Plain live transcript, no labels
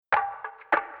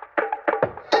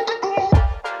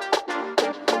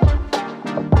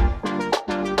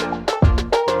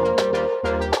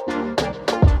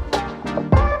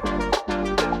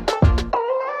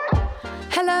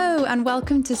and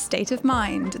welcome to State of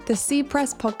Mind, the C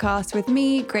Press podcast with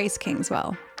me, Grace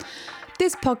Kingswell.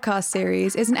 This podcast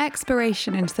series is an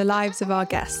exploration into the lives of our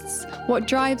guests, what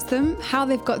drives them, how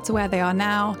they've got to where they are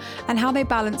now, and how they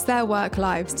balance their work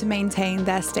lives to maintain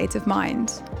their state of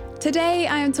mind. Today,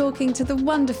 I am talking to the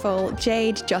wonderful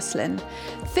Jade Jocelyn,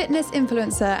 fitness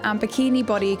influencer and bikini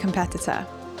body competitor.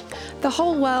 The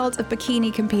whole world of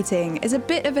bikini competing is a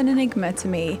bit of an enigma to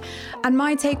me, and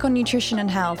my take on nutrition and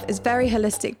health is very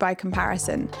holistic by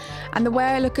comparison, and the way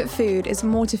I look at food is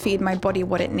more to feed my body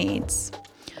what it needs.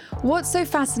 What's so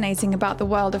fascinating about the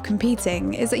world of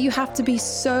competing is that you have to be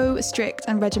so strict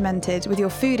and regimented with your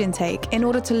food intake in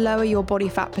order to lower your body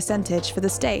fat percentage for the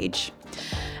stage.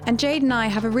 And Jade and I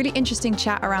have a really interesting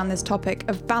chat around this topic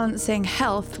of balancing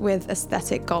health with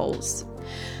aesthetic goals.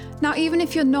 Now, even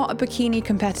if you're not a bikini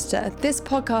competitor, this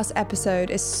podcast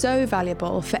episode is so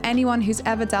valuable for anyone who's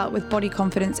ever dealt with body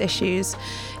confidence issues,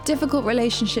 difficult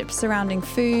relationships surrounding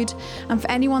food, and for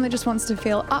anyone that just wants to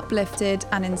feel uplifted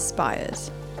and inspired.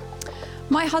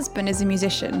 My husband is a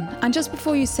musician, and just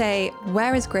before you say,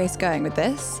 where is Grace going with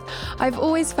this? I've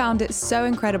always found it so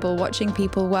incredible watching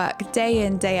people work day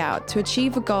in, day out to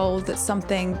achieve a goal that's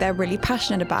something they're really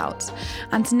passionate about,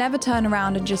 and to never turn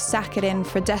around and just sack it in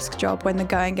for a desk job when the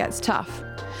going gets tough.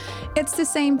 It's the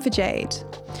same for Jade.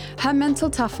 Her mental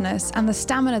toughness and the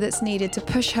stamina that's needed to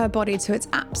push her body to its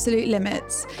absolute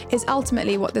limits is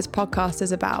ultimately what this podcast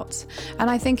is about. And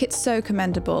I think it's so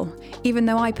commendable, even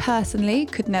though I personally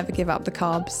could never give up the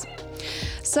carbs.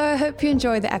 So I hope you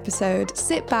enjoy the episode.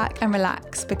 Sit back and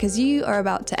relax because you are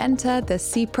about to enter the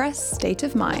C Press State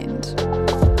of Mind.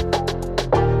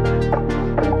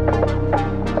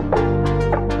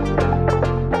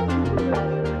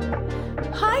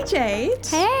 Hi Jade.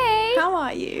 Hey! How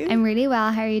are you? I'm really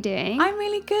well. How are you doing? I'm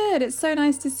really good. It's so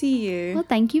nice to see you. Well,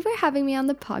 thank you for having me on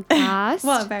the podcast.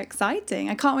 Well, very exciting.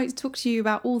 I can't wait to talk to you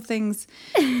about all things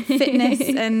fitness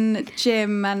and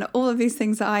gym and all of these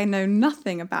things that I know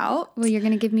nothing about. Well, you're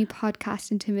going to give me podcast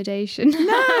intimidation.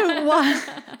 No, what?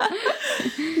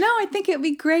 No, I think it'll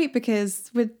be great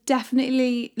because we're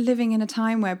definitely living in a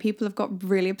time where people have got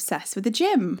really obsessed with the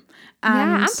gym.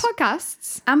 And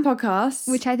podcasts. And podcasts.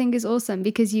 Which I think is awesome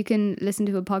because you can listen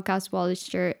to a podcast while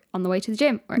you're on the way to the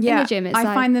gym or in the gym. I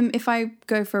find them, if I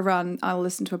go for a run, I'll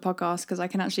listen to a podcast because I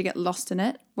can actually get lost in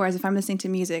it. Whereas if I'm listening to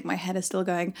music, my head is still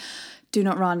going, do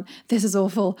not run. This is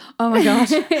awful. Oh my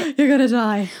God, you're going to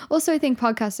die. Also, I think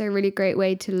podcasts are a really great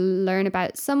way to learn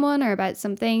about someone or about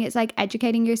something. It's like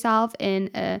educating yourself in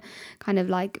a kind of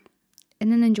like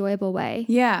in an enjoyable way.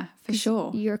 Yeah, for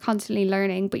sure. You're constantly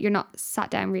learning, but you're not sat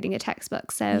down reading a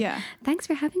textbook. So thanks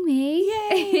for having me.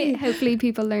 Yay! Hopefully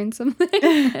people learn something.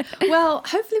 Well,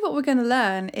 hopefully what we're going to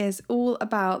learn is all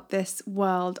about this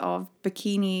world of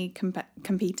bikini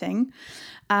competing,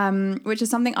 which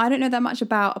is something I don't know that much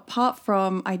about, apart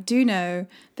from I do know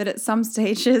that at some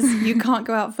stages you can't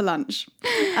go out for lunch.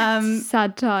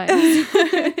 Sad times.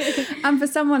 And for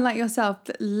someone like yourself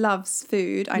that loves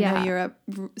food, I know you're a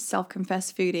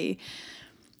self-confessed foodie.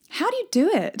 How do you do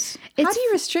it? How do you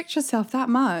restrict yourself that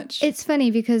much? It's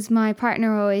funny because my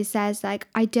partner always says, like,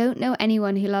 I don't know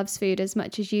anyone who loves food as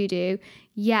much as you do,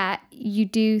 yet you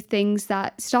do things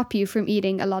that stop you from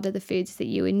eating a lot of the foods that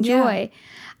you enjoy. Yeah.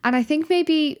 And I think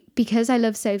maybe because I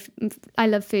love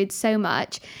food so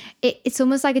much, it's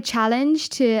almost like a challenge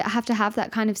to have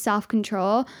that kind of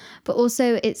self-control, but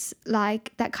also it's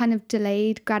like that kind of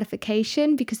delayed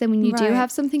gratification because then when you do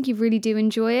have something, you really do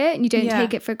enjoy it and you don't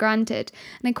take it for granted.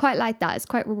 And I quite like that. It's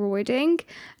quite rewarding.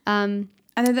 And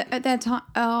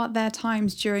are there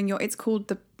times during it's called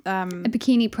the a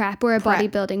bikini prep or a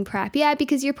bodybuilding prep. Yeah,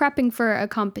 because you're prepping for a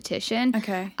competition.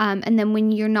 Okay. And then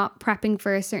when you're not prepping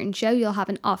for a certain show, you'll have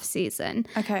an off season.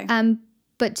 Okay.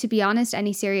 But to be honest,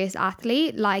 any serious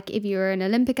athlete, like if you're an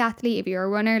Olympic athlete, if you're a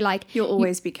runner, like you'll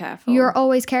always be careful. You're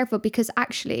always careful because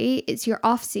actually it's your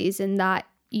off season that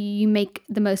you make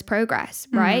the most progress,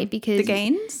 right? Because the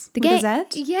gains, the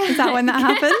Z, yeah, is that when that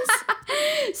happens?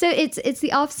 So it's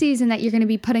the off season that you're going to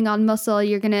be putting on muscle.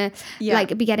 You're going to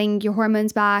like be getting your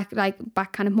hormones back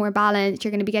kind of more balanced.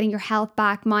 You're going to be getting your health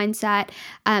back, mindset,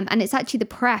 and it's actually the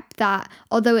prep that,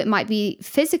 although it might be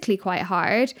physically quite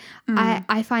hard,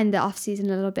 I find the off season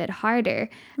a little bit harder.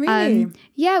 Really?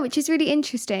 Yeah, which is really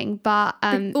interesting. But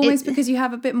almost because you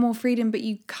have a bit more freedom, but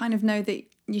you kind of know that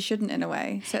you shouldn't in a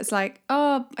way. So it's like,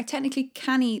 oh, I technically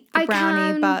can eat the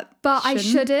brownie, but I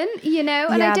shouldn't, you know?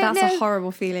 And yeah, I don't know. That's a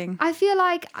horrible feeling. I feel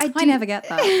like I never get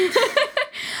that.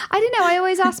 I don't know. I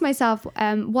always ask myself,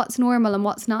 what's normal and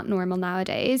what's not normal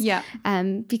nowadays. Yeah.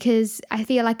 Because I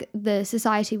feel like the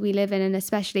society we live in, and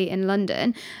especially in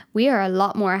London, we are a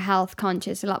lot more health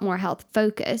conscious, a lot more health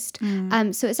focused.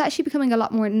 So it's actually becoming a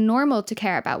lot more normal to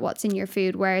care about what's in your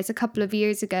food. Whereas a couple of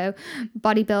years ago,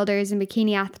 bodybuilders and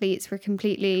bikini athletes were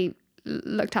completely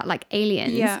looked at like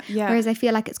aliens. Yeah. Whereas I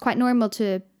feel like it's quite normal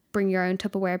to bring your own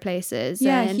Tupperware places.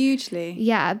 Yeah, hugely.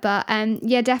 Yeah, but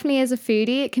definitely as a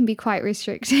foodie, it can be quite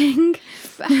restricting.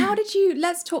 But how did you,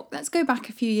 let's go back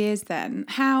a few years then.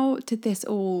 How did this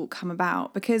all come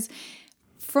about? Because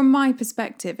from my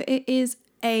perspective, it is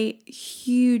a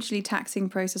hugely taxing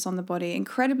process on the body,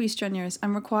 incredibly strenuous,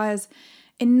 and requires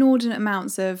inordinate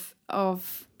amounts of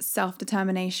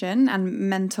self-determination and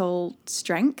mental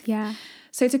strength. Yeah.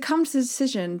 So to come to the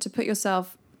decision to put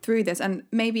yourself through this, and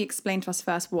maybe explain to us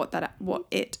first what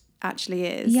it actually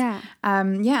is.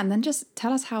 And then just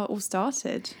tell us how it all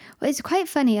started. Well, it's quite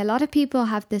funny. A lot of people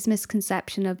have this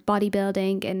misconception of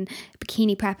bodybuilding and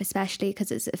bikini prep, especially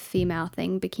because it's a female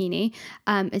thing, bikini,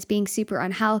 as being super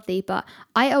unhealthy. But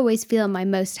I always feel my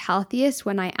most healthiest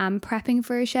when I am prepping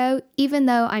for a show, even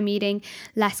though I'm eating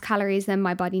less calories than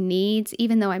my body needs,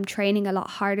 even though I'm training a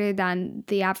lot harder than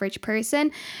the average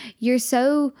person. You're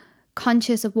so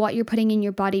conscious of what you're putting in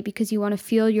your body because you want to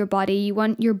feel your body, you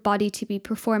want your body to be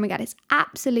performing at its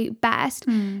absolute best,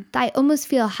 that I almost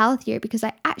feel healthier because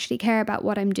I actually care about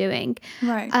what I'm doing.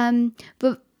 Right.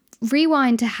 But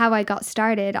rewind to how I got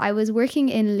started. I was working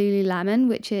in Lululemon,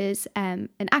 which is an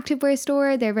activewear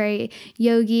store. They're very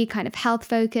yogi, kind of health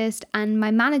focused. And my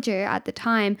manager at the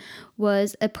time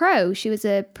was a pro. She was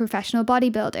a professional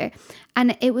bodybuilder.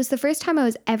 And it was the first time I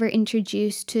was ever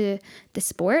introduced to the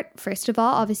sport. First of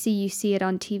all, obviously you see it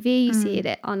on TV, you see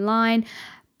it online.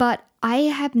 But I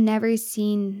have never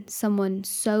seen someone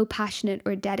so passionate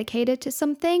or dedicated to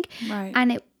something. Right.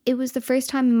 And it was the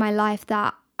first time in my life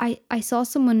that I saw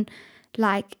someone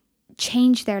like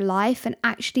change their life and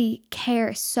actually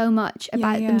care so much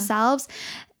about themselves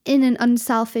in an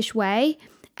unselfish way.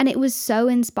 And it was so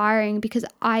inspiring because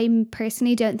I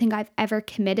personally don't think I've ever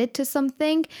committed to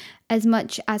something as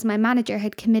much as my manager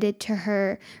had committed to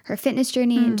her fitness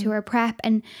journey and to her prep.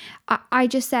 And I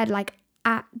just said, like,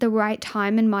 at the right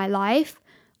time in my life,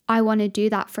 I want to do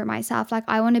that for myself. Like,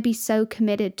 I want to be so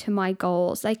committed to my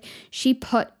goals. Like, she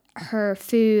put her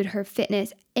food, her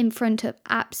fitness in front of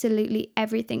absolutely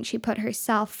everything. She put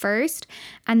herself first.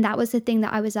 And that was the thing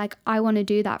that I was like, I want to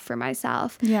do that for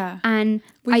myself. Yeah. And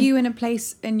were you in a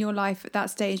place in your life at that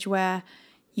stage where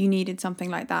you needed something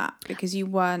like that because you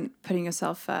weren't putting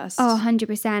yourself first? Oh,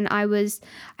 100%.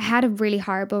 I had a really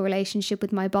horrible relationship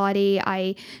with my body.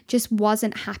 I just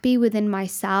wasn't happy within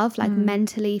myself, like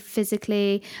mentally,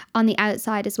 physically, on the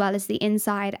outside as well as the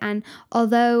inside. And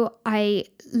although I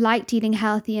liked eating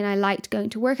healthy and I liked going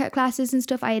to workout classes and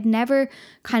stuff, I had never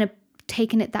kind of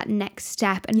taken it that next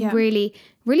step and really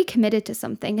committed to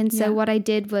something. And so what I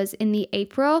did was in the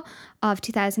April of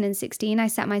 2016, I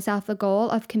set myself a goal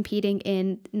of competing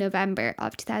in November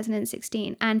of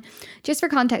 2016. And just for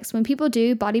context, when people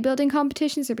do bodybuilding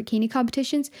competitions or bikini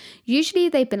competitions, usually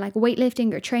they've been like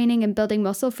weightlifting or training and building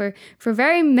muscle for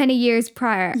very many years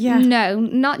prior. Yeah. No,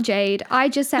 not Jade. I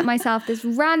just set myself this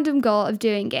random goal of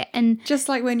doing it. And just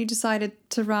like when you decided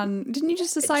to run, didn't you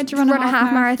just decide to run a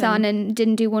half marathon and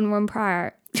didn't do one run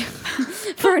prior?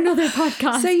 For another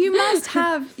podcast. So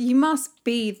you must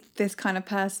be this kind of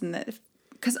person that,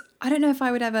 because I don't know if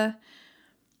I would ever,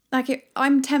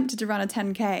 I'm tempted to run a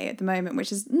 10K at the moment,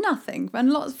 which is nothing.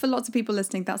 And for lots of people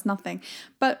listening, that's nothing.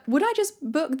 But would I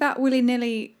just book that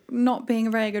willy-nilly not being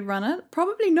a very good runner?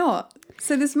 Probably not.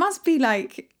 So this must be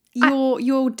like,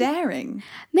 you're daring.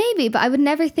 Maybe, but I would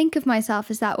never think of myself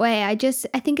as that way. I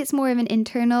think it's more of an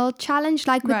internal challenge.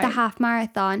 Like with the half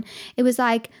marathon, it was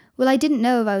like, well, I didn't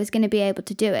know if I was going to be able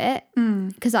to do it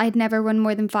because I had never run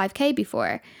more than 5K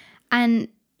before.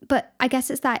 But I guess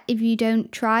it's that if you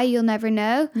don't try, you'll never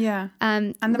know. Yeah.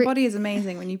 And the body is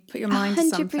amazing when you put your mind to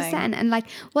something. 100%. And like,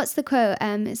 what's the quote?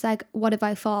 It's like, what if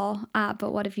I fall?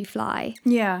 But what if you fly?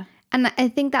 Yeah. And I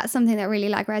think that's something that really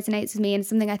like resonates with me and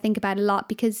something I think about a lot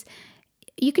because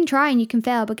you can try and you can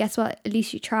fail, but guess what? At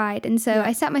least you tried. And so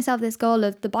I set myself this goal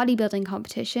of the bodybuilding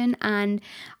competition and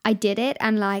I did it.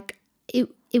 And like,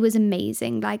 it was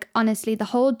amazing. Like, honestly, the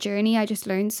whole journey, I just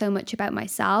learned so much about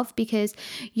myself because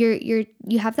you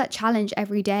have that challenge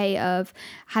every day of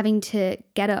having to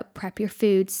get up, prep your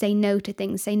food, say no to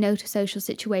things, say no to social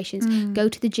situations, go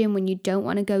to the gym when you don't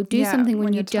want to go, do something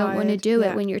when you don't want to do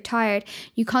it, when you're tired.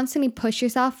 You constantly push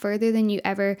yourself further than you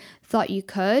ever thought you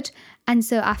could. And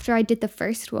so after I did the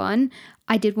first one,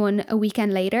 I did one a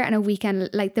weekend later and a weekend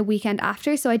like the weekend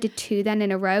after. So I did 2 then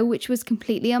in a row, which was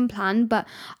completely unplanned. But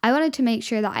I wanted to make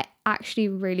sure that I actually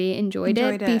really enjoyed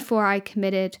it before I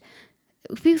committed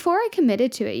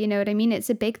to it. You know what I mean? It's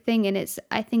a big thing, and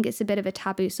I think it's a bit of a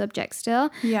taboo subject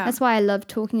still. Yeah. That's why I love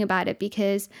talking about it,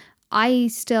 because I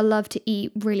still love to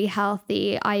eat really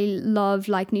healthy. I love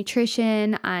like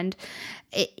nutrition, and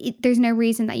there's no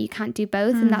reason that you can't do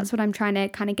both. And that's what I'm trying to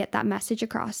kind of get that message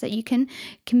across, that you can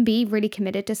be really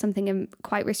committed to something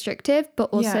quite restrictive, but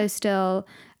also still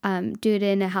do it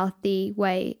in a healthy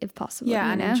way if possible.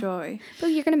 Yeah, and you know? enjoy. But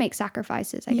you're going to make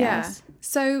sacrifices, I guess.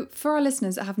 So for our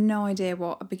listeners that have no idea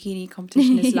what a bikini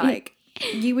competition is like,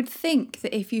 you would think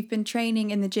that if you've been training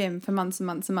in the gym for months and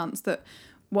months and months, that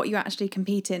what you actually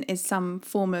compete in is some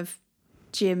form of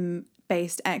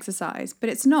gym-based exercise, but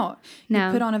it's not. No.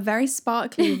 You put on a very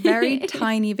sparkly, very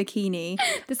tiny bikini.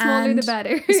 The smaller the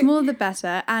better. The smaller the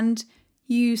better, and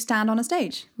you stand on a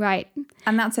stage. Right.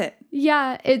 And that's it.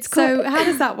 Yeah, it's So how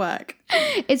does that work?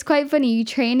 It's quite funny. You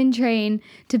train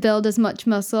to build as much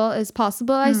muscle as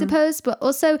possible, I suppose. But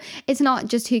also, it's not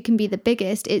just who can be the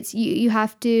biggest. It's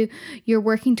you're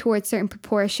working towards certain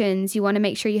proportions. You want to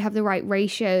make sure you have the right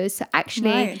ratios. So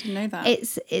actually, Right, I didn't know that.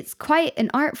 It's quite an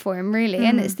art form, really.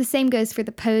 And it's the same goes for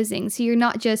the posing. So you're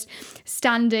not just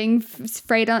standing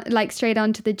straight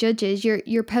onto the judges.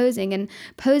 You're posing, and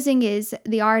posing is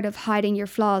the art of hiding your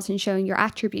flaws and showing your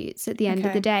attributes at the end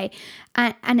of the day.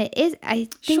 And it is, I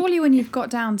think, surely when you've got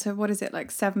down to, what is it, like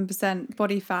 7%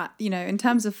 body fat, you know, in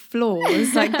terms of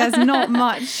flaws, like there's not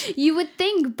much. You would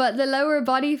think, but the lower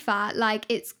body fat, like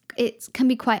it can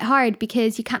be quite hard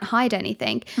because you can't hide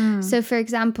anything. So for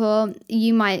example,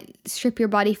 you might strip your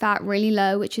body fat really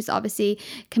low, which is obviously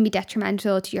can be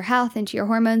detrimental to your health and to your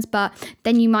hormones, but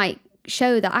then you might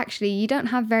show that actually you don't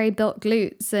have very built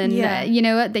glutes, and you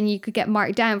know what, then you could get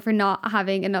marked down for not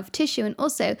having enough tissue. And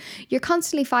also you're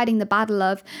constantly fighting the battle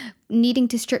of needing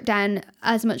to strip down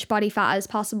as much body fat as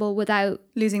possible without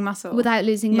losing muscle,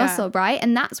 muscle, right?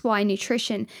 And that's why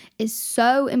nutrition is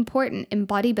so important in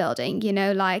bodybuilding. You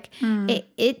know, like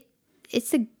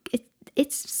it's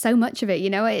so much of it,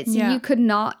 you know. You could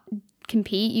not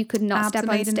compete, you could not step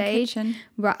on stage.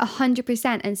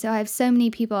 100%. And so I have so many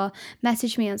people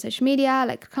message me on social media,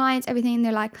 like clients, everything, and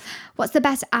they're like, what's the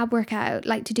best ab workout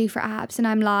like to do for abs? And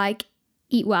I'm like,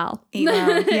 eat well.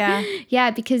 Yeah.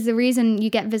 Yeah, because the reason you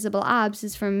get visible abs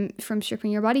is from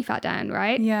stripping your body fat down,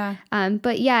 right? Yeah.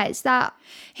 But yeah, it's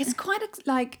quite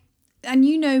like, and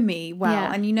you know me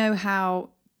well, and you know how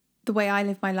the way I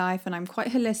live my life, and I'm quite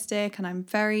holistic, and I'm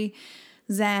very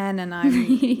zen, and I'm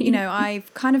you know,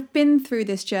 I've kind of been through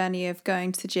this journey of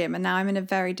going to the gym, and now I'm in a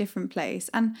very different place.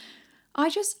 And I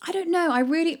don't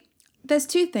know, there's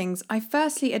 2 things. I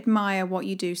firstly admire what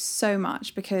you do so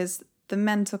much, because the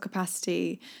mental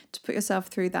capacity to put yourself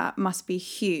through that must be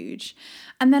huge.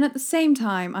 And then at the same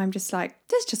time, I'm just like,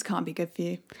 this just can't be good for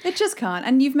you. It just can't.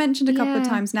 And you've mentioned a couple of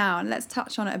times now, and let's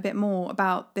touch on it a bit more,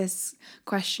 about this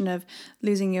question of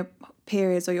losing your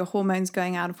periods or your hormones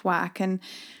going out of whack. And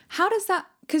how does that,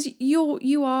 because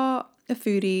you are a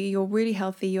foodie, you're really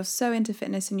healthy, you're so into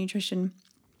fitness and nutrition.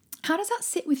 How does that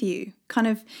sit with you, kind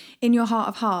of in your heart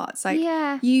of hearts? Like,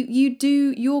 you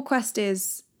do, your quest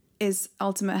is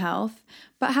ultimate health,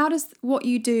 but how does what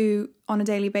you do on a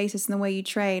daily basis and the way you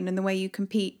train and the way you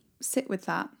compete sit with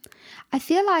that? I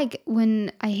feel like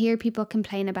when I hear people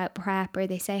complain about prep, or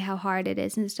they say how hard it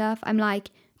is and stuff, I'm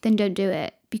like, then don't do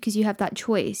it, because you have that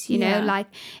choice, you know. Like,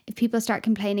 if people start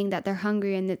complaining that they're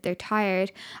hungry and that they're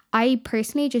tired, I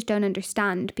personally just don't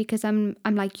understand, because I'm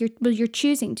like, you're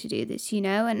choosing to do this, you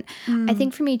know. And I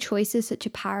think for me, choice is such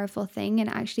a powerful thing, and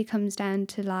it actually comes down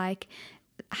to like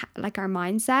our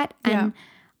mindset. And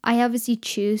I obviously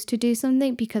choose to do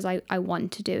something because I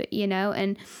want to do it, you know.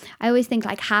 And I always think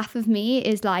like half of me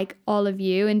is like all of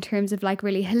you, in terms of like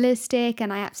really holistic,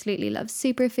 and I absolutely love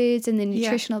superfoods and the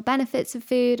nutritional benefits of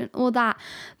food and all that.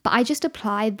 But I just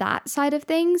apply that side of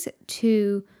things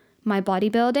to my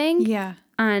bodybuilding. Yeah.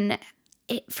 And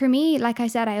for me, like I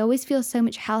said, I always feel so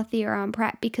much healthier on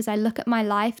prep, because I look at my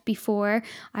life before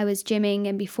I was gymming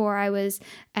and before I was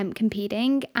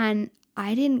competing, and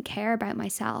I didn't care about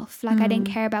myself. Like, I didn't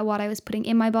care about what I was putting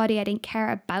in my body. I didn't care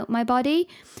about my body.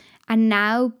 And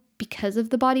now, because of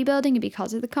the bodybuilding and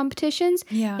because of the competitions.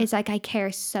 Yeah. It's like I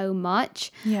care so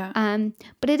much. Yeah.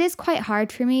 But it is quite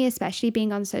hard for me, especially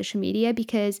being on social media,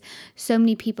 because so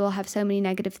many people have so many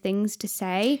negative things to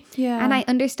say. Yeah. And I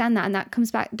understand that. And that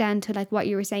comes back down to like what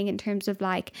you were saying in terms of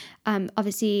like,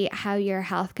 obviously how your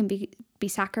health can be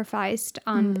sacrificed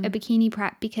on a bikini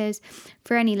prep, because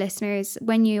for any listeners,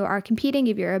 when you are competing,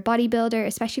 if you're a bodybuilder,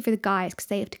 especially for the guys, because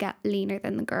they have to get leaner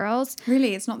than the girls.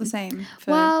 Really, it's not the same.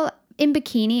 Well, in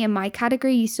bikini, in my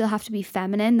category, you still have to be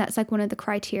feminine. That's like one of the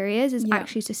criterias, is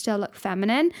actually to still look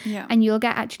feminine. Yeah. And you'll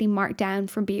get actually marked down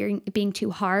from being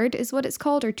too hard, is what it's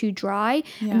called, or too dry.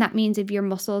 Yeah. And that means if your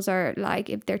muscles are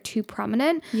like, if they're too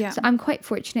prominent. Yeah. So I'm quite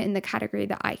fortunate in the category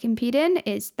that I compete in,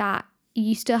 is that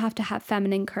you still have to have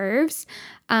feminine curves.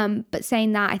 But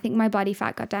saying that, I think my body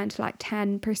fat got down to like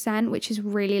 10%, which is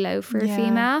really low for a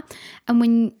female.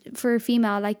 And for a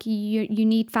female, like you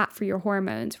need fat for your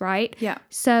hormones, right? Yeah.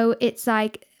 So it's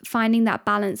like finding that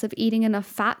balance of eating enough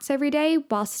fats every day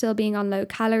while still being on low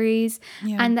calories.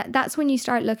 Yeah. And that's when you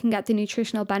start looking at the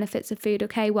nutritional benefits of food.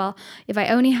 Okay, well, if I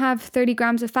only have 30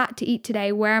 grams of fat to eat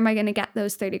today, where am I going to get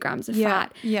those 30 grams of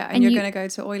fat? Yeah. And you're going to go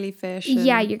to oily fish.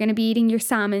 Yeah, you're going to be eating your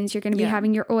salmons, you're going to be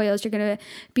having your oils, you're going to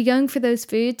be going for those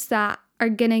foods that are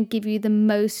going to give you the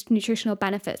most nutritional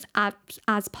benefits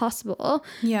as possible.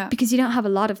 Yeah. Because you don't have a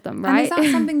lot of them, right? And is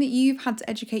that something that you've had to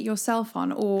educate yourself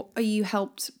on, or are you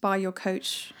helped by your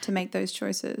coach to make those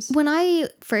choices? When I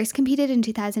first competed in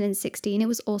 2016, it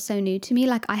was also new to me.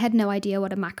 Like I had no idea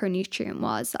what a macronutrient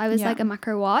was. I was like, a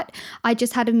macro what? I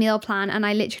just had a meal plan and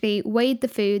I literally weighed the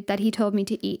food that he told me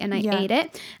to eat and I ate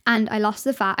it, and I lost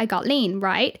the fat. I got lean,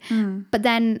 right? But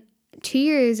then 2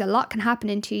 years, a lot can happen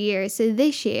in 2 years. So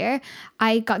this year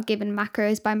I got given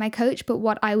macros by my coach, but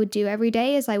what I would do every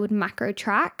day is I would macro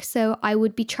track. So I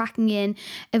would be tracking in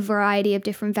a variety of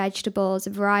different vegetables, a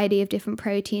variety of different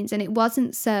proteins, and it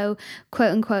wasn't so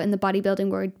quote unquote in the bodybuilding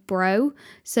word bro.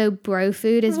 So bro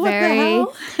food is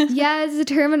it's a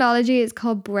terminology. It's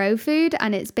called bro food,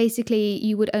 and it's basically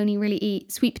you would only really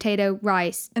eat sweet potato,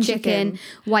 rice, and chicken,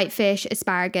 white fish,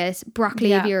 asparagus,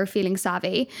 broccoli if you're feeling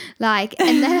savvy, like,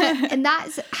 and then and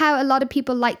that's how a lot of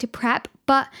people like to prep,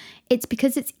 but it's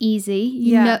because it's easy.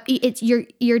 You know, it's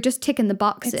you're just ticking the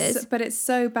boxes. But it's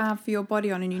so bad for your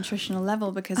body on a nutritional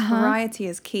level, because variety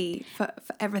is key for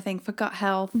everything, for gut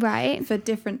health, right? For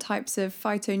different types of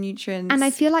phytonutrients. And I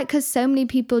feel like because so many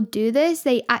people do this,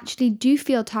 they actually do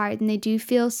feel tired and they do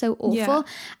feel so awful. Yeah.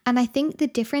 And I think the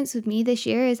difference with me this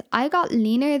year is I got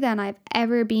leaner than I've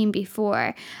ever been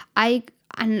before. I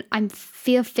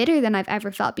feel fitter than I've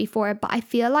ever felt before, but I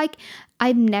feel like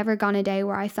I've never gone a day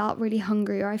where I felt really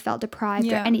hungry or I felt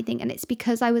deprived or anything. And it's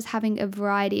because I was having a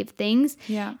variety of things.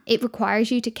 Yeah. It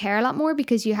requires you to care a lot more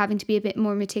because you're having to be a bit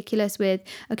more meticulous with,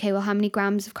 okay, well, how many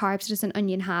grams of carbs does an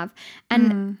onion have?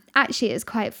 And actually, it's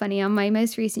quite funny. On my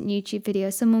most recent YouTube video,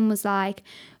 someone was like,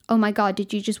 oh my God,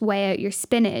 did you just weigh out your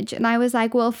spinach? And I was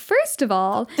like, well, first of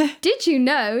all, did you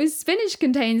know spinach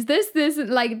contains this,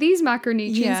 like these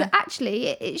macronutrients? Yeah. So actually,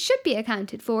 it should be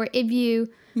accounted for if you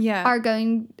are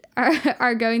going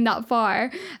that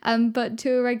far. But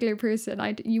to a regular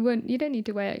person, you don't need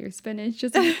to weigh out your spinach.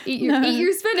 Just eat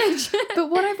your spinach. But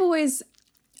what I've always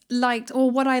liked,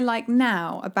 or what I like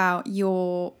now about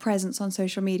your presence on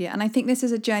social media, and I think this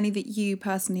is a journey that you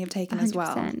personally have taken 100%. As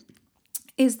well,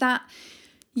 is that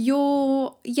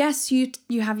you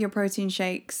have your protein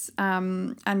shakes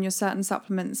and your certain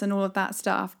supplements and all of that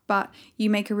stuff, but you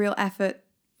make a real effort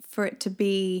for it to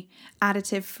be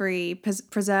additive free,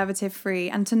 preservative free,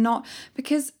 and to not,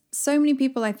 because so many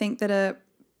people I think that are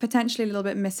potentially a little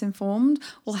bit misinformed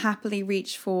will happily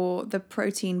reach for the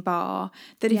protein bar,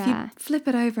 that if you flip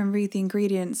it over and read the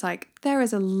ingredients, like there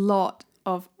is a lot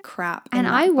of crap in and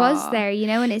that I bar. was there,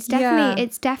 and it's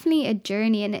definitely a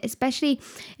journey, and especially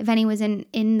if anyone's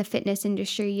in the fitness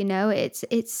industry,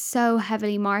 it's so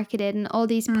heavily marketed, and all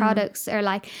these products are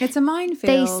like, it's a minefield.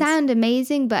 They sound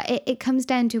amazing, but it comes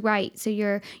down to, right, so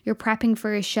you're prepping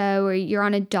for a show, or you're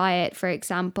on a diet, for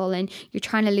example, and you're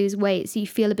trying to lose weight, so you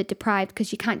feel a bit deprived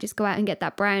because you can't just go out and get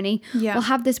that brownie. We'll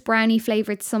have this brownie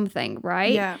flavored something,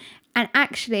 right? And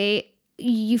actually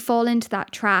you fall into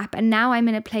that trap, and now I'm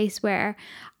in a place where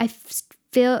I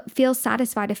feel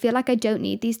satisfied. I feel like I don't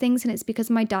need these things, and it's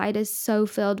because my diet is so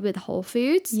filled with whole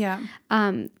foods that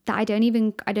I don't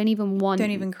even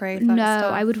crave that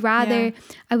stuff. I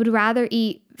would rather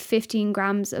eat 15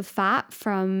 grams of fat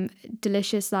from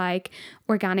delicious like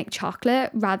organic chocolate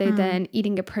rather than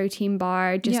eating a protein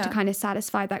bar just to kind of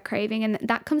satisfy that craving. And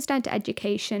that comes down to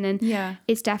education, and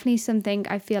it's definitely something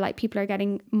I feel like people are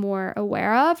getting more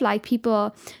aware of, like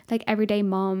people like everyday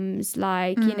moms,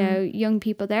 like you know, young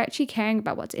people, they're actually caring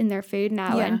about what's in their food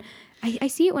now. And I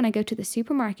see it when I go to the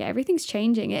supermarket. Everything's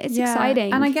changing. It's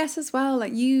exciting. And I guess as well,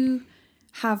 like you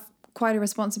have quite a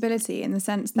responsibility in the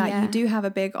sense that you do have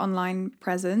a big online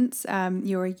presence.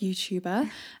 You're a YouTuber.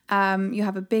 You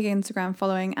have a big Instagram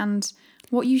following, and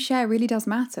what you share really does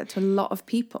matter to a lot of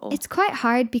people. It's quite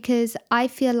hard because I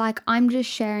feel like I'm just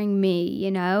sharing me,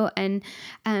 you know, and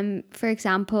for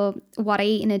example, what I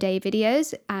eat in a day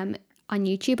videos on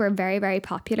YouTube are very, very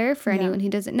popular for anyone who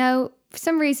doesn't know. For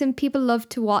some reason, people love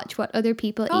to watch what other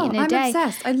people eat in a day. I'm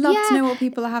obsessed. I love to know what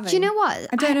people are having. Do you know what?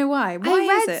 I don't know why. Why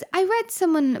is it? I read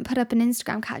someone put up an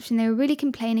Instagram caption. They were really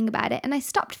complaining about it. And I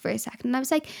stopped for a second. And I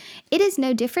was like, it is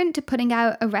no different to putting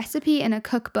out a recipe in a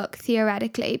cookbook,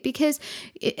 theoretically. Because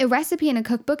a recipe in a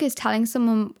cookbook is telling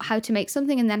someone how to make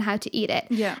something and then how to eat it.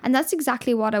 Yeah. And that's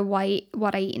exactly what I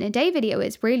eat in a day video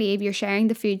is, really. If you're sharing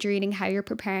the food you're eating, how you're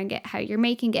preparing it, how you're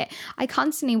making it. I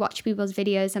constantly watch people's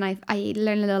videos and I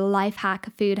learn a little life hack,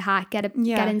 a food hack, get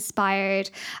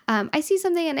inspired. I see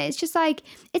something and it's just like,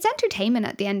 it's entertainment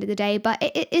at the end of the day, but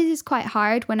it is quite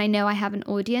hard when I know I have an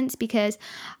audience, because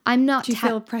I'm not... Do you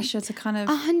feel pressure to kind of...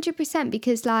 100%,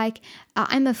 because like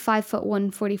I'm a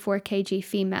 5'1", 44 kg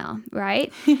female,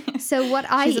 right? So what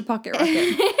She's a pocket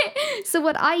rocket. So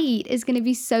what I eat is going to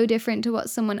be so different to what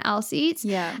someone else eats.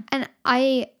 Yeah. And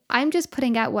I'm just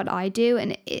putting out what I do,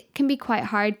 and it can be quite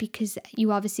hard because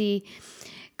you obviously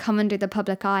come under the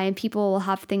public eye and people will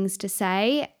have things to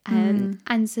say,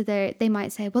 and so they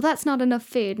might say, well, that's not enough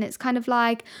food, and it's kind of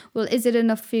like, well, is it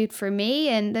enough food for me?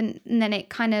 And then it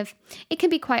can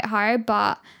be quite hard,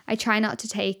 but I try not to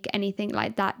take anything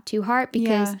like that too hard,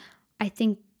 because I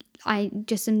think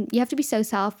you have to be so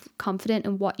self-confident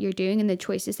in what you're doing and the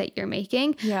choices that you're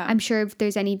making. Yeah. I'm sure if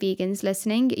there's any vegans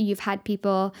listening, you've had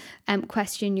people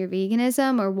question your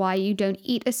veganism or why you don't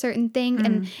eat a certain thing.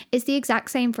 And it's the exact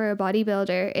same for a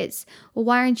bodybuilder. It's, well,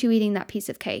 why aren't you eating that piece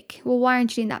of cake? Well, why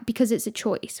aren't you doing that? Because it's a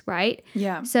choice, right?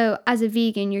 Yeah. So as a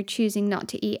vegan, you're choosing not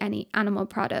to eat any animal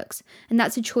products. And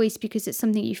that's a choice because it's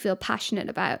something you feel passionate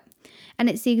about. And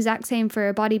it's the exact same for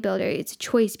a bodybuilder. It's a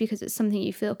choice because it's something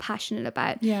you feel passionate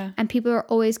about. Yeah. And people are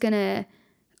always gonna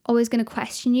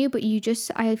question you, but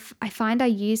I find I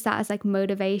use that as like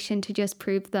motivation to just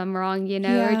prove them wrong, you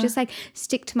know, or just like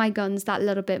stick to my guns that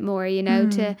little bit more, you know,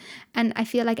 and I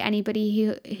feel like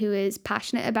anybody who is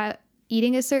passionate about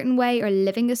eating a certain way or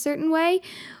living a certain way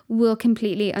will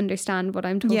completely understand what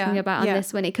I'm talking about on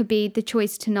this one. It could be the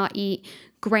choice to not eat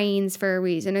grains for a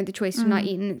reason, or the choice to not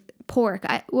eating pork,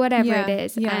 whatever it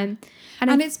is. And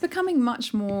it's becoming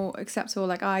much more acceptable.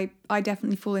 Like I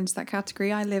definitely fall into that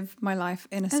category. I live my life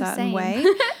in a certain way.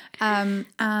 And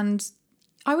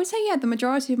I would say, the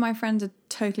majority of my friends are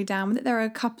totally down with it. There are a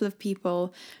couple of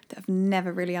people that have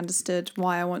never really understood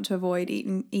why I want to avoid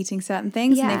eating certain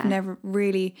things. And they've never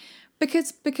really...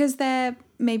 Because they're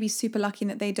maybe super lucky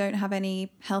that they don't have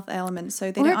any health ailments,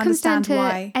 so they don't understand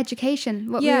why.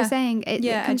 Education, what we were saying.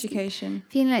 Education.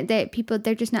 Feeling like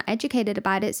they're just not educated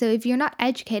about it. So if you're not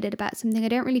educated about something, I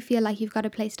don't really feel like you've got a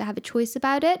place to have a choice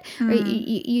about it, or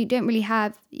you don't really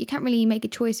you can't really make a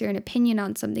choice or an opinion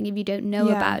on something if you don't know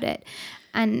about it.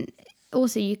 And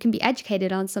also, you can be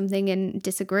educated on something and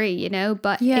disagree, you know.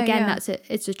 But again,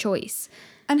 it's a choice.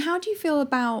 And how do you feel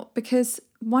about, because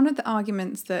one of the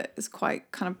arguments that is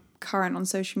quite kind of current on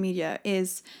social media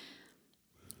is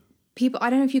people, I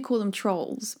don't know if you call them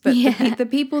trolls, but the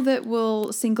people that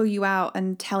will single you out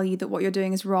and tell you that what you're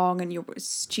doing is wrong and you're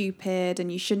stupid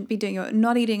and you shouldn't be doing, you're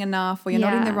not eating enough, or you're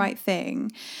not doing the right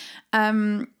thing.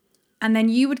 And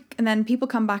then people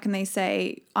come back and they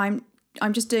say, I'm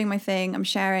just doing my thing, I'm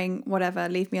sharing whatever,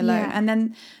 leave me alone. And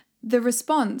then the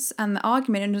response and the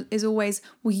argument is always,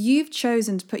 well, you've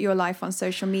chosen to put your life on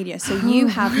social media, so you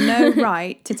have no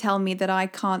right to tell me that I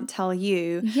can't tell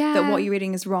you that what you're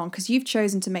eating is wrong, because you've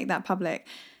chosen to make that public.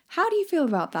 How do you feel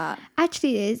about that?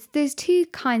 Actually, there's two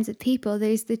kinds of people.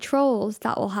 There's the trolls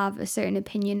that will have a certain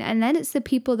opinion, and then it's the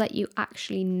people that you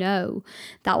actually know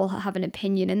that will have an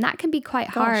opinion, and that can be quite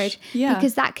hard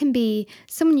because that can be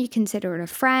someone you consider a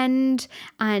friend,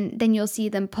 and then you'll see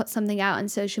them put something out on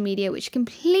social media which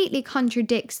completely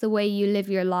contradicts the way you live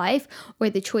your life or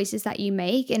the choices that you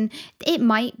make, and it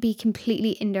might be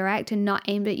completely indirect and not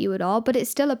aimed at you at all, but it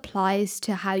still applies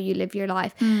to how you live your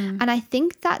life. And I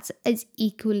think that's as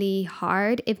equally equally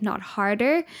hard, if not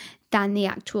harder, than the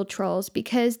actual trolls,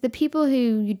 because the people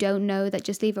who you don't know that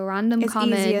just leave a random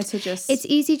comment, it's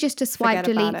easy just to swipe,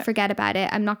 delete, forget about it.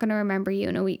 I'm not going to remember you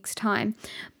in a week's time.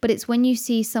 But it's when you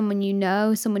see someone you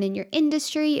know, someone in your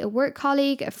industry, a work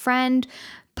colleague, a friend,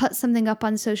 put something up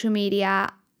on social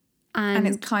media, and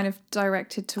it's kind of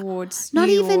directed towards not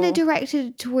you, even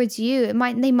directed towards you. You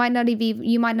might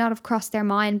not have crossed their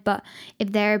mind, but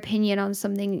if their opinion on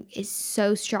something is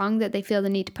so strong that they feel the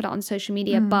need to put it on social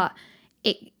media, but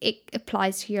it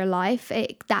applies to your life,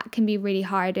 that can be really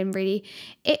hard, and really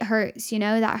it hurts,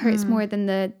 that hurts more than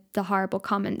the horrible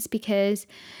comments, because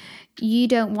you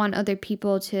don't want other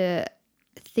people to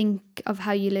think of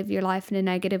how you live your life in a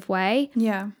negative way,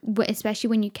 especially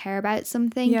when you care about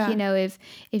something.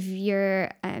 If you're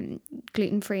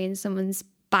gluten-free and someone's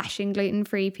bashing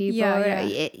gluten-free people,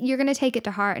 you're going to take it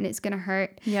to heart, and it's going to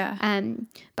hurt.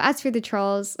 But as for the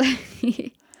trolls,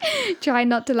 try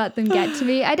not to let them get to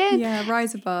me.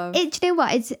 Rise above. Do you know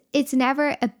what, it's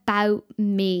never about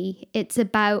me, it's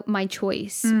about my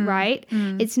choice, right?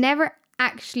 It's never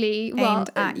actually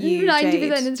aimed at you.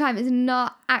 90% of the time it's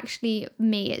not actually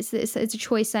me, it's a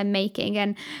choice I'm making.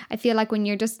 And I feel like when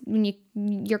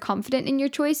you're confident in your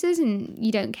choices and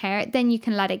you don't care, then you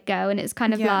can let it go. And it's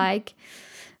kind of like,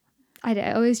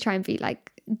 I always try and be like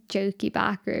jokey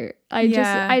back, or I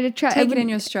try take it in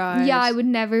your stride. I would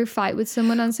never fight with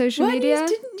someone on social media.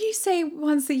 Didn't you say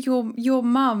once that your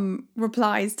mum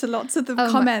replies to lots of the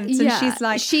comments,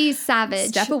 and she's savage,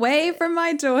 step away from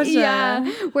my daughter?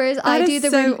 Whereas that is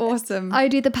so awesome. I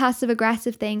do the passive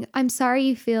aggressive thing. I'm sorry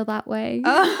you feel that way. And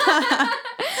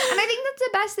I think that's the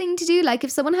best thing to do. Like,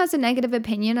 if someone has a negative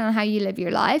opinion on how you live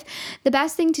your life, the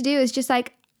best thing to do is just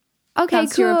like, okay,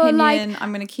 that's cool. Your opinion. Like,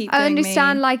 I'm gonna keep doing I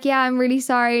understand. me. Like, I'm really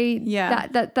sorry.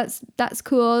 That's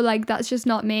cool. Like, that's just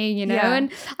not me, And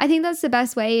I think that's the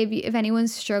best way if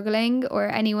anyone's struggling, or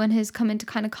anyone has come into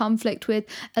kind of conflict with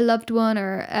a loved one,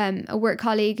 or a work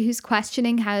colleague who's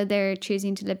questioning how they're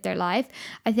choosing to live their life.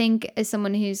 I think as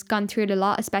someone who's gone through it a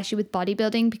lot, especially with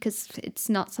bodybuilding, because it's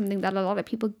not something that a lot of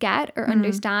people get or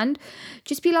understand,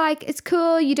 just be like, it's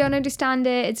cool. You don't understand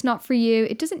it. It's not for you.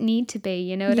 It doesn't need to be.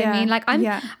 You know what I mean? Like, I'm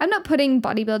not putting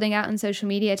bodybuilding out on social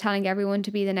media telling everyone to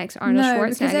be the next Arnold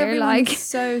Schwarzenegger. Because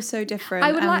everyone's so different.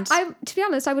 To be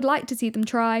honest, I would like to see them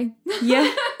try.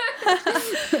 Yeah.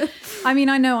 I mean,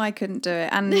 I know I couldn't do it,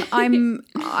 and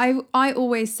I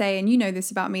always say, and you know this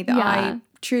about me, that I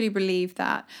truly believe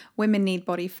that women need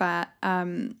body fat.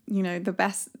 The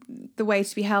way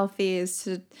to be healthy is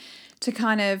to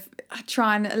kind of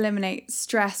try and eliminate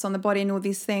stress on the body and all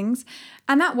these things.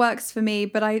 And that works for me.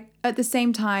 But I, at the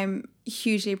same time,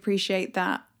 hugely appreciate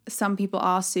that some people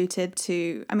are suited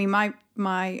to, I mean,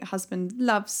 my husband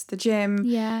loves the gym.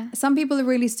 Yeah. Some people are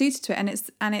really suited to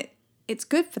it, and it's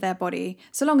good for their body,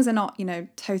 so long as they're not,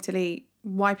 totally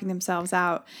wiping themselves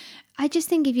out. I just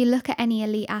think if you look at any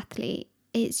elite athlete,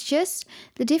 it's just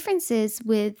the differences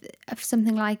with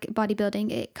something like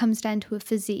bodybuilding. It comes down to a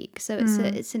physique, so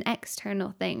it's an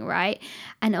external thing, right?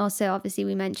 And also, obviously,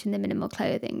 we mentioned the minimal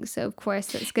clothing, so of course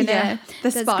that's gonna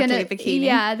the sparkly bikini.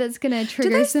 Yeah, that's gonna trigger.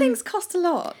 Do those things cost a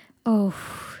lot? Oh,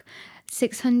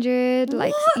 600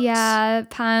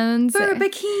 pounds for a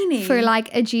bikini, for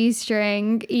like a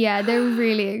G-string. They're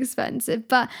really expensive,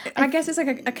 but I guess it's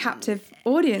like a captive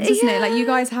audience, isn't it? Like, you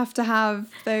guys have to have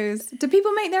those. Do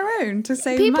people make their own to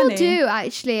save money? People do,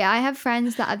 actually. I have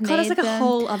friends that have made it's like them. A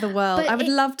whole other world. But I would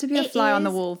love to be a fly on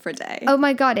the wall for a day. Oh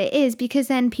my god, it is, because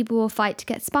then people will fight to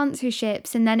get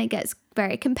sponsorships, and then it gets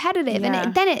very competitive,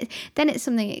 and then it's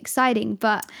something exciting.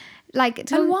 But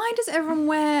like, and why does everyone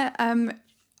wear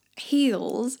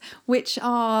heels which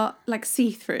are like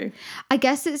see-through? I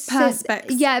guess it's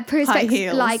perspex high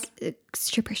heels, like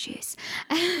stripper shoes.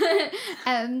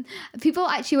 People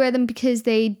actually wear them because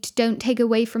they don't take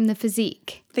away from the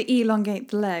physique. They elongate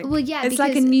the leg. Well, yeah, it's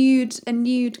like a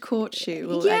nude court shoe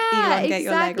will like elongate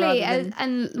exactly. Your leg.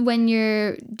 And when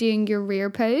you're doing your rear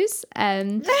pose,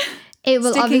 it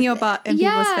will sticking your butt in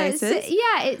people's faces.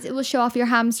 It will show off your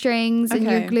hamstrings and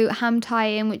your glute ham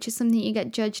tie-in, which is something you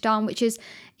get judged on,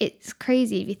 it's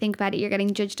crazy if you think about it. You're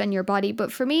getting judged on your body.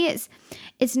 But for me,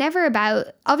 it's never about,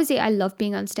 obviously I love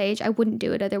being on stage. I wouldn't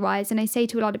do it otherwise. And I say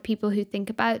to a lot of people who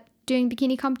think about doing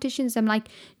bikini competitions, I'm like,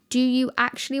 do you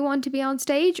actually want to be on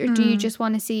stage, or do you just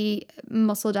want to see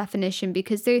muscle definition?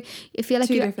 Because I feel like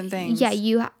two different things. Yeah,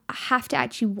 you have to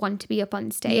actually want to be up on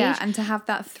stage. Yeah, and to have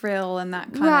that thrill and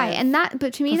that kind of and that.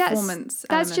 But to me,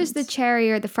 that's just the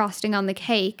cherry or the frosting on the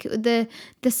cake. The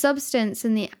substance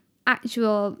and the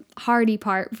actual hardy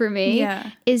part for me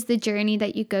is the journey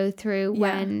that you go through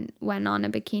when on a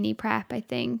bikini prep, I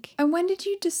think. And when did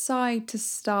you decide to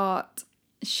start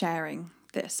sharing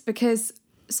this? Because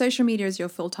social media is your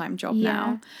full-time job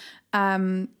now.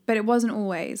 But it wasn't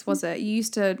always, was it? You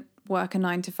used to work a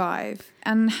 9 to 5.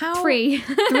 And how... 3.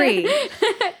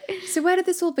 So where did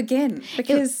this all begin?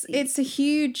 Because it's a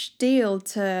huge deal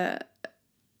to...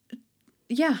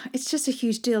 Yeah, it's just a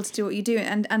huge deal to do what you do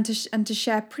and to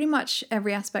share pretty much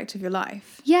every aspect of your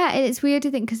life. Yeah, it's weird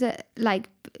to think because like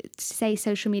to say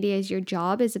social media is your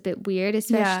job is a bit weird,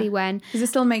 especially when... Does it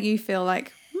still make you feel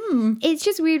like, It's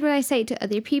just weird when I say it to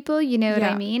other people, you know what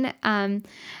I mean?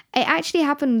 It actually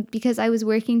happened because I was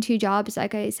working 2 jobs,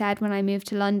 like I said, when I moved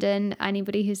to London.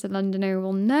 Anybody who's a Londoner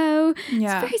will know.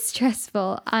 Yeah. It's very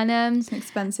stressful. And it's an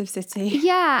expensive city.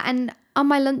 Yeah, and on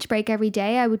my lunch break every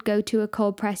day, I would go to a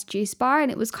cold pressed juice bar,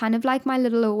 and it was kind of like my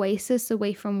little oasis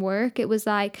away from work. It was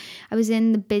like I was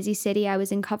in the busy city. I was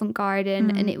in Covent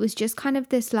Garden, and it was just kind of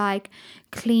this like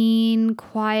clean,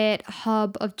 quiet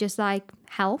hub of just like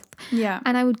health. Yeah.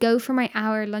 And I would go for my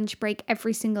hour lunch break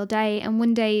every single day. And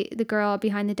one day the girl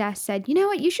behind the desk said, you know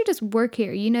what, you should just work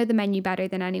here. You know the menu better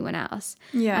than anyone else.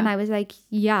 Yeah. And I was like,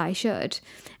 yeah, I should.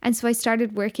 And so I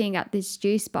started working at this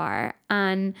juice bar,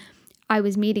 and I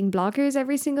was meeting bloggers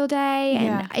every single day,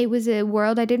 and it was a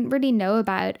world I didn't really know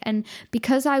about. And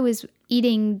because I was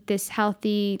eating this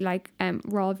healthy, like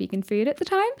raw vegan food at the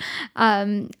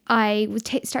time, I would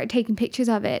start taking pictures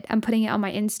of it and putting it on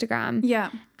my Instagram.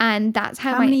 Yeah. And that's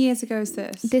how many years ago is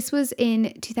this? This was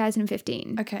in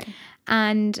 2015. Okay.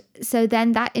 And so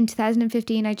then that in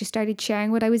 2015, I just started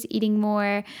sharing what I was eating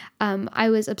more. I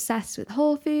was obsessed with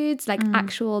Whole Foods, like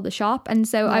the shop. And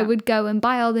so I would go and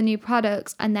buy all the new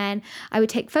products, and then I would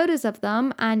take photos of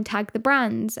them and tag the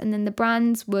brands, and then the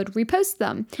brands would repost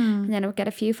them. And then I would get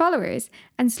a few followers.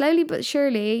 And slowly but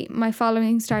surely, my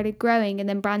following started growing, and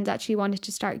then brands actually wanted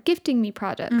to start gifting me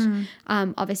product,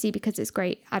 obviously because it's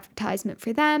great advertisement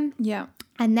for them. Yeah.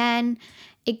 And then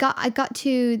I got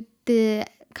to the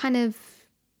kind of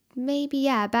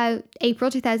about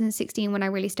April 2016 when I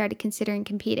really started considering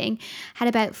competing. Had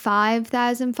about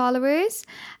 5,000 followers,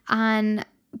 and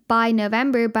by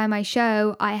November, by my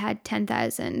show, I had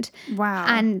 10,000. Wow.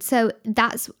 And so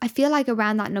I feel like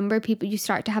around that number, you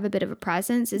start to have a bit of a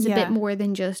presence. It's a bit more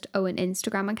than just, an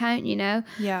Instagram account, you know?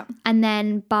 Yeah. And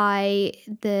then by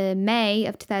the May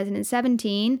of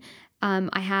 2017,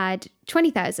 I had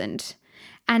 20,000.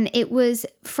 And it was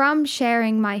from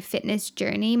sharing my fitness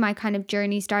journey, my kind of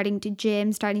journey, starting to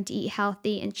gym, starting to eat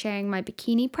healthy, and sharing my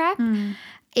bikini prep.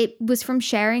 It was from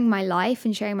sharing my life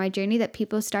and sharing my journey that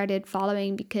people started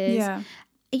following, because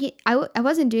I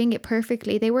wasn't doing it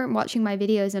perfectly. They weren't watching my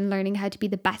videos and learning how to be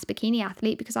the best bikini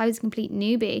athlete because I was a complete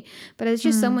newbie. But I was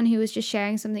just someone who was just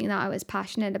sharing something that I was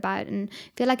passionate about, and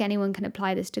I feel like anyone can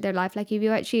apply this to their life. Like if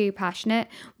you actually are passionate,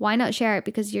 why not share it?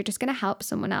 Because you're just going to help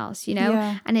someone else, you know?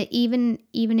 Yeah. And even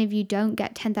if you don't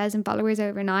get 10,000 followers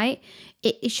overnight,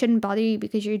 it shouldn't bother you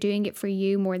because you're doing it for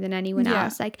you more than anyone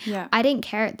else. Like I didn't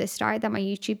care at the start that my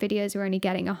YouTube videos were only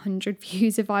getting 100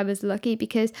 views if I was lucky,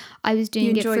 because I was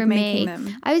doing it for me.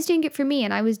 I was doing it for me,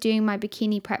 and I was doing my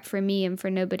bikini prep for me and for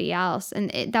nobody else.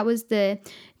 And that was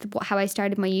how I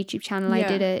started my YouTube channel. I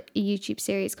did a YouTube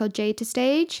series called Jade to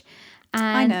Stage.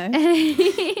 And, I know.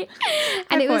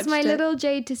 And it was my little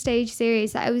Jade to Stage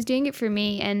series that I was doing it for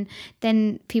me, and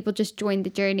then people just joined the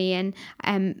journey.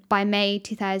 And by May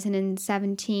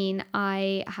 2017,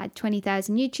 I had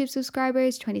 20,000 YouTube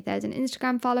subscribers, 20,000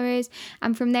 Instagram followers,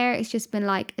 and from there it's just been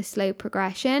like a slow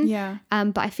progression. Yeah.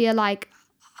 But I feel like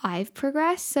I've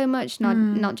progressed so much,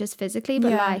 not just physically,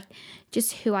 but like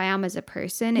just who I am as a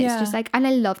person. It's just like, and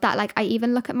I love that. Like I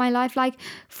even look at my life like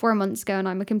 4 months ago and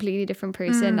I'm a completely different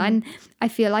person. And I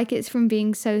feel like it's from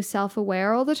being so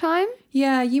self-aware all the time.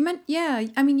 Yeah, you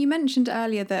mentioned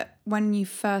earlier that when you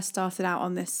first started out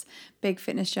on this big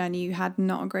fitness journey, you had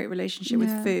not a great relationship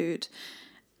with food.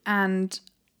 And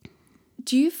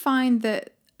do you find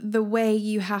that the way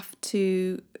you have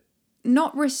to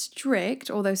not restrict,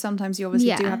 although sometimes you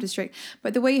obviously do have to restrict,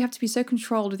 but the way you have to be so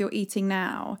controlled with your eating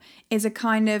now is a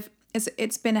kind of,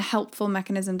 it's been a helpful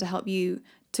mechanism to help you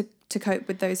to cope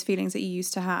with those feelings that you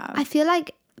used to have? I feel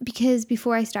like because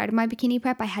before I started my bikini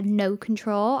prep, I had no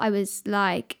control. I was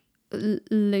like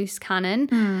loose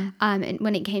cannon. And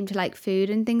when it came to like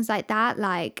food and things like that,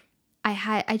 like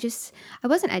I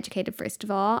wasn't educated, first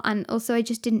of all, and also I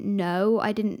just didn't know.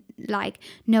 I didn't like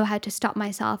know how to stop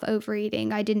myself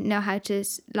overeating. I didn't know how to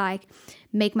like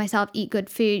make myself eat good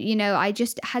food. You know, I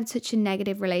just had such a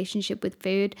negative relationship with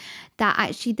food that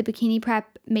actually the bikini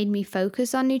prep made me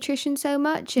focus on nutrition so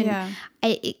much, and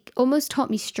it almost taught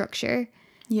me structure.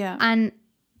 Yeah. And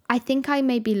I think I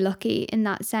may be lucky in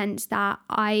that sense that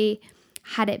I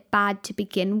had it bad to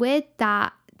begin with,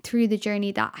 that through the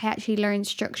journey that I actually learned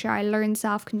structure. I learned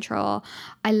self-control.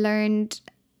 I learned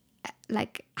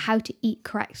like how to eat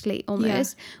correctly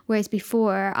almost. Whereas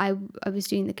before I was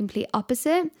doing the complete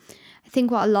opposite. I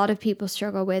think what a lot of people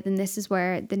struggle with, and this is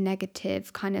where the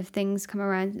negative kind of things come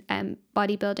around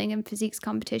bodybuilding and physiques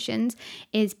competitions,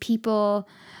 is people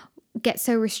get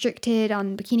so restricted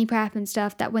on bikini prep and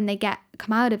stuff that when they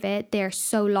come out of it, they're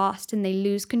so lost and they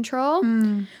lose control.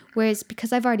 Whereas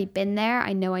because I've already been there,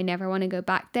 I know I never want to go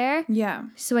back there. Yeah.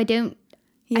 So I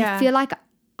feel like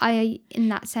I, in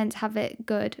that sense, have it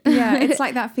good. Yeah, it's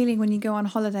like that feeling when you go on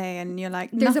holiday and you're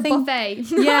like, there's nothing, a buffet.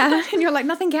 Yeah, and you're like,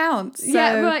 nothing counts. So.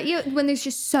 Yeah, right. When there's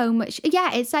just so much.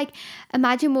 Yeah, it's like,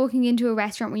 imagine walking into a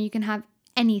restaurant where you can have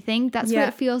anything. That's what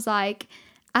it feels like.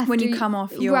 After when you come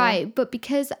off your... Right, but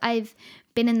because I've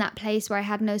been in that place where I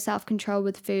had no self-control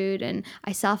with food and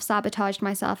I self-sabotaged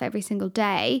myself every single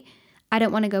day, I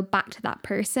don't want to go back to that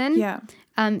person. Yeah.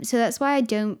 So that's why I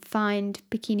don't find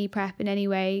bikini prep in any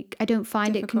way. I don't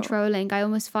find it controlling. I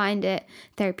almost find it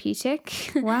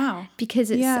therapeutic. Wow.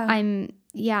 Because I'm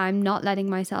not letting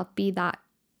myself be that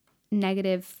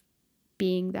negative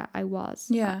being that I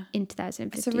was in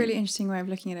 2015. It's a really interesting way of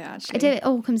looking at it, actually. It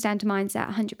all comes down to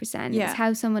mindset, 100%. Yeah. It's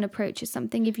how someone approaches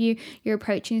something. If you're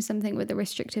approaching something with a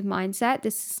restrictive mindset,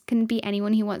 this can be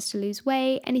anyone who wants to lose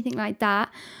weight, anything like that.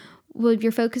 Well, if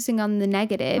you're focusing on the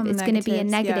negative, it's going to be a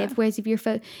negative. Yeah. Whereas if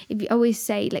you always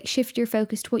say, like, shift your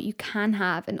focus to what you can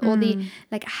have and all the,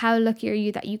 like, how lucky are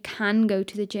you that you can go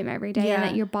to the gym every day and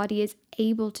that your body is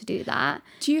able to do that.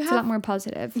 It's a lot more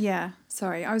positive. Yeah.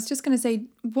 Sorry. I was just going to say,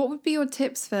 what would be your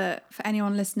tips for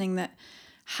anyone listening that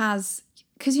has,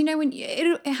 because, you know, when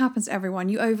it happens to everyone,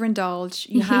 you overindulge,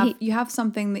 you have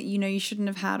something that, you know, you shouldn't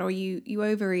have had, or you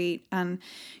overeat and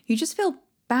you just feel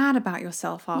bad about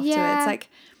yourself after. It's like,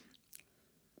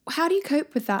 how do you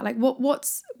cope with that? Like, what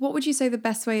would you say the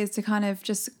best way is to kind of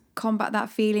just combat that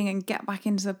feeling and get back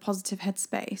into a positive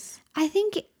headspace? I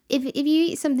think if you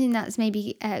eat something that's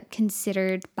maybe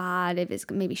considered bad, if it's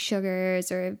maybe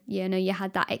sugars or, you know, you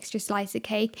had that extra slice of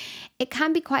cake, it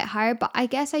can be quite hard. But I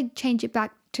guess I'd change it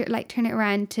back to, like, turn it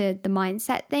around to the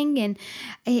mindset thing. And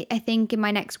I think in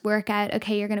my next workout,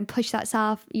 okay, you're going to push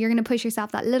yourself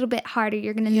that little bit harder.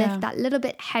 You're going to lift that little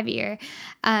bit heavier.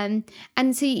 And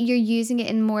so you're using it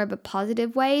in more of a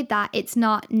positive way, that it's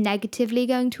not negatively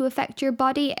going to affect your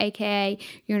body, aka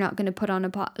you're not going to put on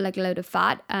a load of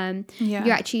fat.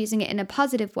 You're actually using it in a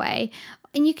positive way.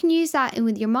 And you can use that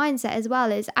with your mindset as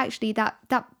well, as actually that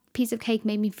piece of cake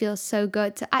made me feel so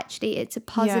good. So actually it's a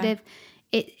positive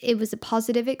It was a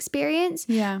positive experience.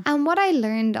 Yeah. And what I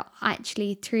learned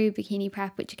actually through bikini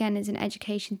prep, which again is an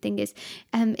education thing, is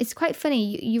it's quite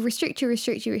funny. You restrict,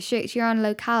 you're on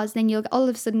low calories, then you'll all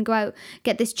of a sudden go out,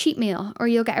 get this cheat meal, or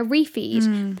you'll get a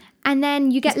refeed. And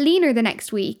then you get leaner the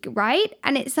next week, right?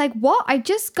 And it's like, what? I've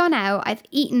just gone out, I've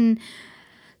eaten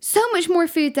so much more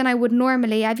food than I would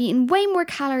normally. I've eaten way more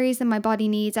calories than my body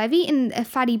needs. I've eaten a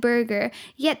fatty burger,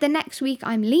 yet the next week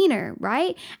I'm leaner,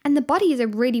 right? And the body is a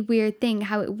really weird thing,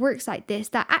 how it works like this,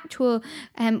 that actual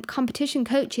competition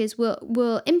coaches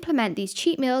will implement these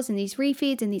cheat meals and these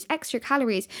refeeds and these extra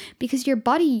calories because your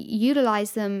body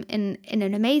utilize them in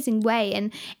an amazing way,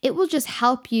 and it will just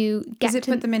help you get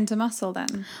put them into muscle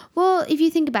then? Well, if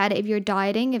you think about it, if you're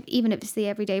dieting, even if it's the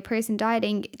everyday person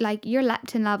dieting, like, your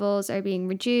leptin levels are being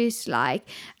reduced, like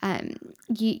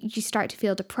you start to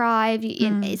feel deprived.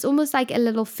 It's almost like a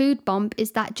little food bump,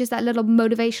 is that just that little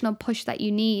motivational push that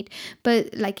you need,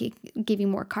 but like it give you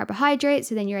more carbohydrates,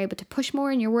 so then you're able to push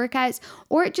more in your workouts,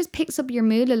 or it just picks up your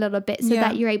mood a little bit so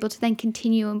that you're able to then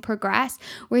continue and progress.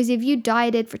 Whereas if you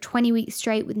dieted for 20 weeks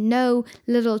straight with no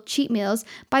little cheat meals,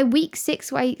 by week 6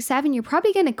 or week 7 you're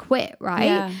probably going to quit,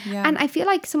 right? And I feel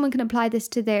like someone can apply this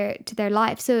to their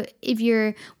life. So if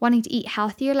you're wanting to eat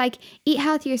healthier, like, eat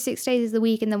healthier 6 days of the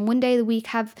week, and then one day of the week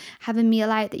have a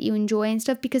meal out that you enjoy and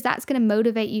stuff, because that's going to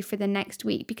motivate you for the next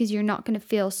week, because you're not going to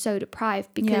feel so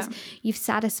deprived because you've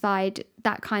satisfied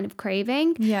that kind of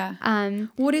craving.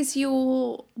 What's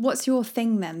your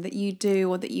thing then that you do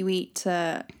or that you eat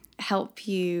to help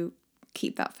you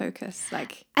keep that focus?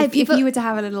 Like, if you were to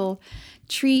have a little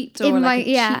treat or like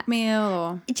a cheat meal,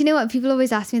 or... Do you know what? People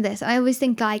always ask me this. I always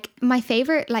think, like, my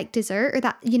favorite, like, dessert, or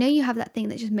that, you know, you have that thing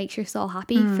that just makes your soul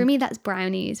happy. For me, that's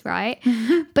brownies, right?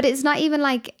 But it's not even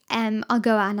like I'll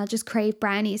go out and I'll just crave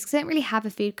brownies, because I don't really have a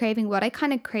food craving. What I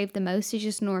kind of crave the most is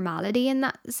just normality, in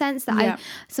that sense, that I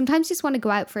sometimes just want to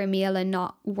go out for a meal and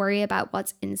not worry about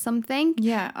what's in something.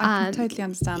 I can totally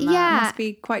understand that. It must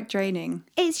be quite draining.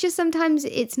 It's just sometimes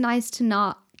it's nice to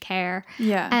not care.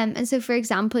 Yeah. And so, for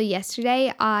example,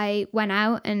 yesterday I went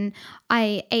out and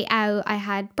I ate out. I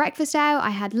had breakfast out,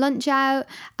 I had lunch out,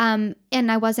 and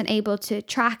I wasn't able to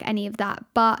track any of that.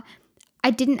 But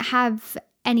I didn't have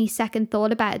any second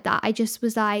thought about that. I just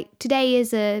was like, today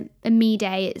is a me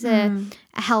day. It's a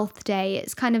health day.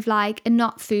 It's kind of like a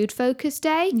not food focused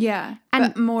day. Yeah.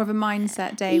 And but more of a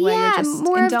mindset day where you're just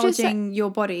indulging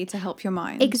your body to help your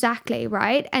mind. Exactly,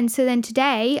 right? And so then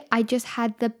today I just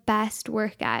had the best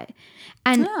workout.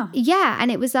 And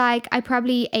and it was like I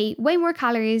probably ate way more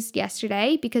calories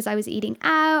yesterday because I was eating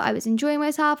out, I was enjoying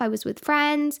myself, I was with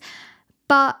friends.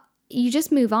 But you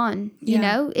just move on, you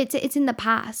know, it's in the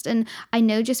past. And I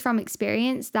know just from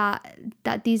experience that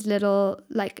these little,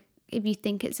 like, if you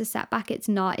think it's a setback, it's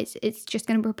not. It's just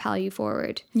going to propel you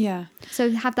forward. Yeah.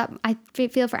 So have that. I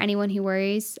feel for anyone who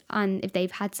worries, and if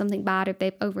they've had something bad, or if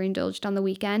they've overindulged on the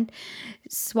weekend,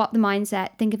 swap the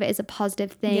mindset. Think of it as a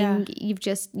positive thing. Yeah.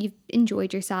 You've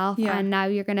enjoyed yourself, and now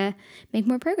you're going to make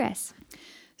more progress.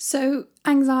 So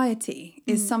anxiety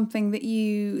is something that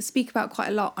you speak about quite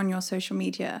a lot on your social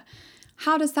media.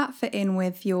 How does that fit in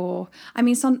with your, I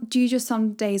mean, do you just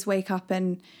some days wake up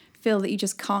and feel that you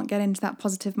just can't get into that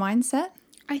positive mindset?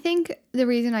 I think the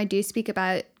reason I do speak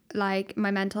about like my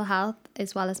mental health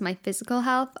as well as my physical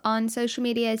health on social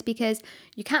media is because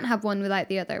you can't have one without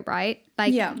the other, right?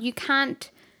 Like you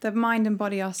can't. The mind and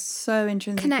body are so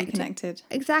intrinsically connected.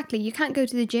 Exactly. You can't go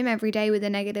to the gym every day with a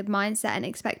negative mindset and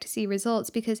expect to see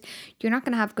results because you're not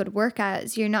going to have good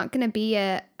workouts. You're not going to be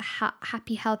a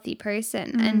happy, healthy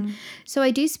person. And so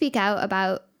I do speak out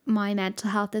about my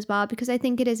mental health as well because I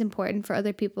think it is important for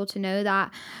other people to know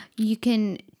that you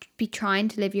can be trying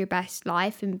to live your best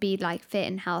life and be like fit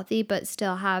and healthy but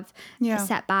still have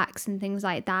setbacks and things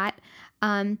like that.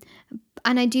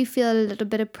 And I do feel a little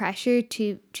bit of pressure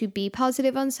to be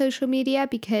positive on social media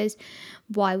because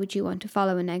why would you want to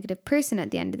follow a negative person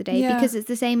at the end of the day? Yeah. Because it's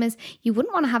the same as you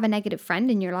wouldn't want to have a negative friend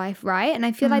in your life, right? And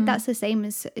I feel like that's the same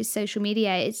as social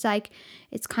media. It's like,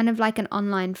 it's kind of like an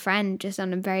online friend just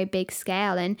on a very big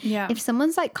scale. And if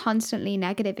someone's like constantly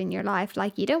negative in your life,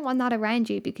 like you don't want that around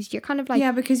you because you're kind of like...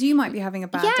 Yeah, because you might be having a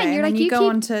bad day and like, then you go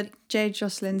onto Jade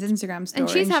Jocelyn's Instagram story and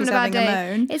she's having a bad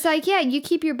day. It's like, you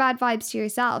keep your bad vibes to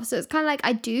yourself. So it's kind of like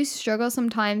I do struggle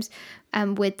sometimes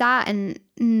with that and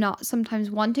not sometimes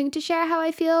wanting to share how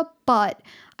I feel, but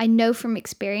I know from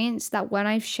experience that when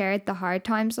I've shared the hard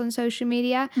times on social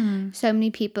media, so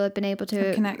many people have been able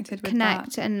to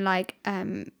connect and like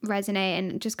resonate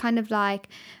and just kind of like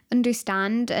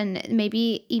understand, and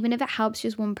maybe even if it helps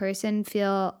just one person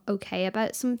feel okay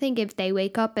about something, if they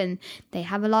wake up and they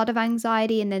have a lot of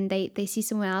anxiety and then they see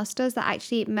someone else does that,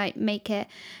 actually it might make it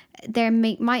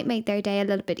might make their day a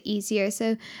little bit easier.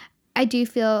 So I do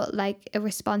feel like a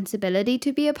responsibility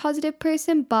to be a positive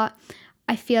person, but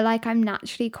I feel like I'm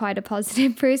naturally quite a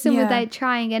positive person without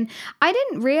trying. And I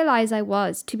didn't realize I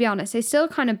was, to be honest. It still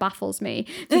kind of baffles me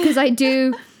because I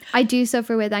do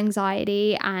suffer with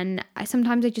anxiety, and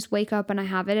sometimes I just wake up and I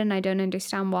have it and I don't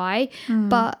understand why.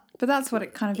 But that's what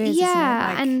it kind of is, isn't it?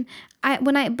 Like... And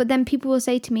but then people will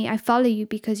say to me, I follow you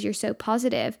because you're so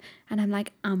positive. And I'm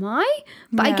like, am I?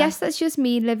 But I guess that's just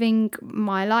me living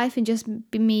my life and just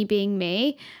me being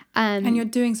me. And you're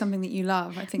doing something that you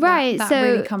love. I think that so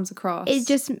really comes across. It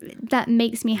just, that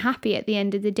makes me happy at the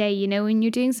end of the day. You know, when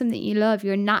you're doing something you love,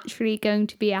 you're naturally going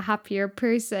to be a happier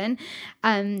person.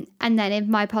 And then if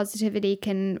my positivity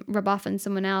can rub off on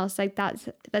someone else, like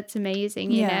that's amazing,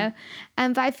 you know?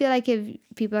 But I feel like if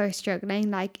people are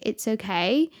struggling, like it's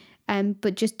okay.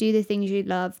 But just do the things you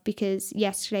love, because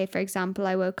yesterday, for example,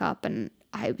 I woke up and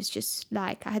I was just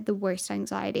like, I had the worst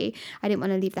anxiety. I didn't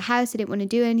want to leave the house. I didn't want to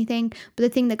do anything. But the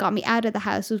thing that got me out of the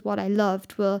house was what I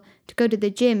loved. Well, to go to the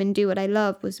gym and do what I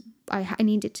love was I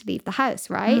needed to leave the house,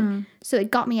 right? So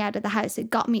it got me out of the house. It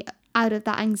got me out of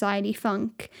that anxiety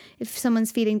funk. If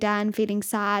someone's feeling down, feeling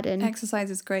sad, and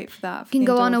exercise is great for that. You can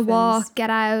go on a walk, get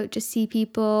out, just see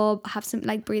people, have some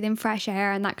like breathe in fresh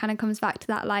air, and that kind of comes back to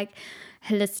that like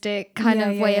holistic kind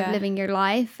of way of living your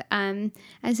life. And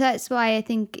so that's why I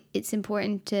think it's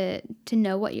important to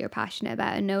know what you're passionate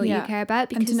about and know what you care about,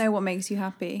 because, and to know what makes you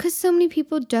happy. Because so many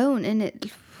people don't,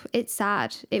 and it's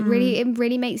sad. It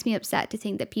really makes me upset to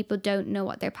think that people don't know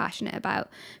what they're passionate about,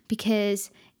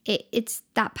 because it's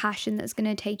that passion that's going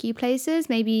to take you places.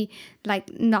 Maybe like,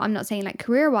 I'm not saying like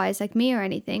career wise like me or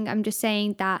anything. I'm just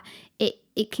saying that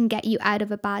it can get you out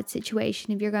of a bad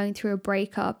situation. If you're going through a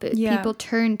breakup, people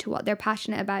turn to what they're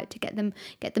passionate about to get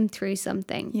them through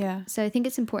something. So I think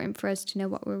it's important for us to know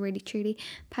what we're really truly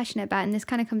passionate about, and this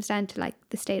kind of comes down to like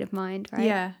the state of mind,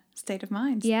 right? State of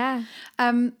mind.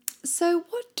 So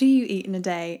what do you eat in a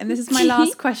day? And this is my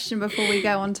last question before we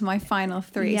go on to my final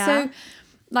three. Yeah. So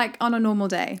like on a normal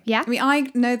day. Yeah. I mean, I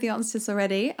know the answer to this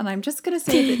already, and I'm just going to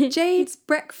say that Jade's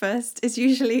breakfast is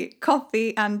usually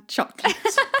coffee and chocolate.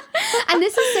 And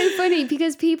this is so funny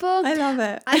because people... I love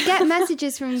it. I get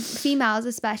messages from females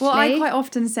especially. Well, I quite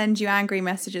often send you angry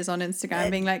messages on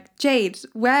Instagram being like, Jade,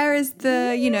 where is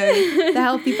the, the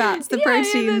healthy fats, the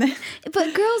protein?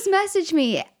 But girls message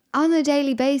me on a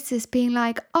daily basis being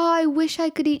like, oh, I wish I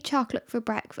could eat chocolate for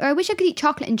breakfast. Or I wish I could eat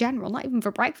chocolate in general, not even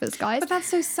for breakfast, guys. But that's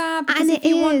so sad because if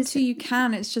you want to, you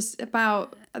can. It's just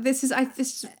about, I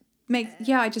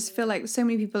just feel like so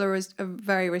many people are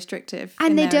very restrictive.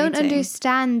 And they don't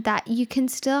understand that you can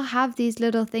still have these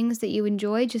little things that you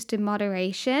enjoy just in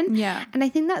moderation. Yeah. And I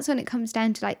think that's when it comes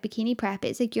down to like bikini prep.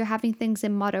 It's like you're having things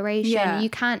in moderation. Yeah. You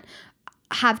can't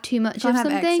have too much of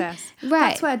something. Excess. Right.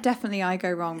 That's where definitely I go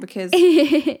wrong because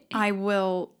I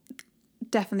will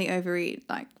definitely overeat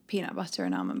like peanut butter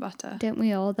and almond butter. Don't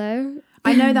we all though?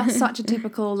 I know that's such a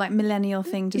typical like millennial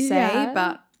thing to say,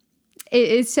 but it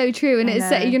is so true, and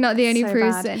you're not the only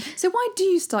person. Bad. So why do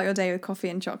you start your day with coffee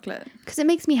and chocolate? Because it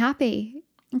makes me happy.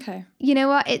 Okay. You know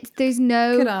what? There's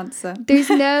no good answer. There's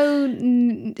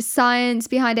no science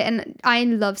behind it, and I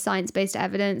love science-based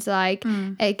evidence. Like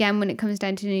again, when it comes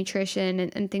down to nutrition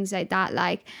and things like that,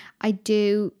 like I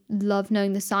do love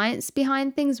knowing the science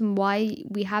behind things and why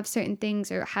we have certain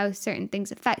things or how certain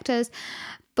things affect us.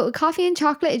 But with coffee and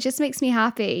chocolate, it just makes me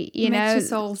happy. You know, makes your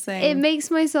soul sing. It makes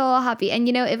my soul happy. And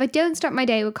if I don't start my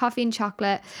day with coffee and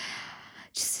chocolate,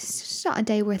 it's just not a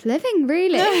day worth living,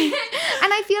 really.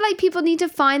 And I feel like people need to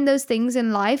find those things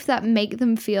in life that make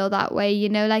them feel that way.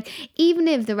 Like even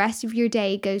if the rest of your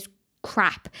day goes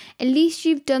crap, at least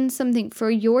you've done something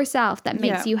for yourself that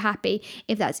makes you happy.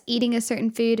 If that's eating a certain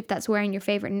food, if that's wearing your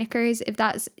favorite knickers, if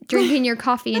that's drinking your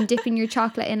coffee and dipping your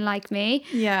chocolate in like me.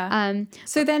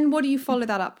 So then what do you follow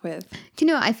that up with? Do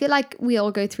you know, I feel like we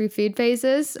all go through food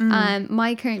phases.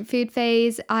 My current food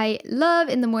phase, I love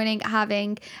in the morning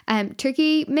having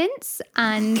turkey mince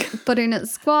and butternut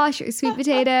squash or sweet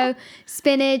potato,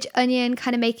 spinach, onion,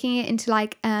 kind of making it into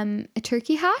like a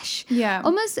turkey hash.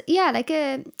 Almost like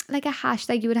a hash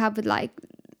like you would have with like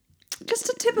just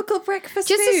a typical breakfast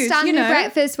just food, a standard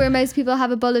breakfast where most people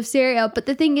have a bowl of cereal. But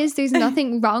the thing is, there's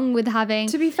nothing wrong with having,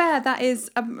 to be fair, that is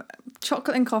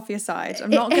chocolate and coffee aside, I'm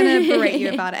not going to berate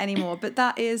you about it anymore, but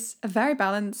that is a very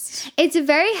balanced, it's a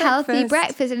very healthy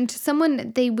breakfast, and to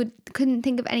someone they couldn't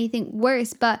think of anything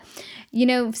worse. But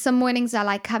some mornings I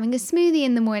like having a smoothie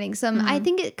in the morning. I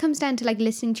think it comes down to like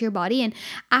listening to your body, and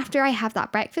after I have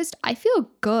that breakfast I feel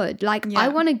good. Like I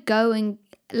want to go and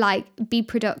like be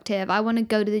productive. I want to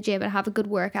go to the gym and have a good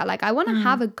workout. Like I want to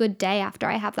have a good day after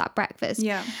I have that breakfast.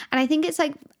 And I think it's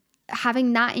like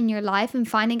having that in your life and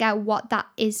finding out what that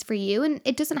is for you, and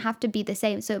it doesn't have to be the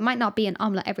same. So it might not be an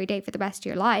omelet every day for the rest of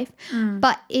your life,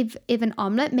 but if an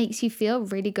omelet makes you feel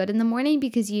really good in the morning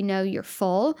because you're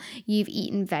full, you've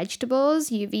eaten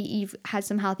vegetables, you've had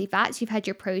some healthy fats, you've had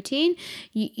your protein,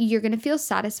 you're going to feel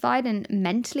satisfied, and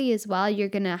mentally as well you're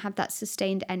going to have that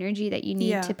sustained energy that you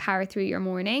need to power through your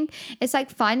morning. It's like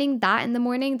finding that in the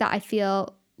morning that I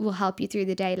feel will help you through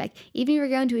the day. Like even if you're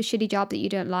going to a shitty job that you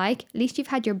don't like, at least you've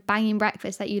had your banging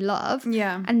breakfast that you love,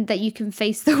 and that you can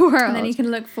face the world, and then you can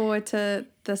look forward to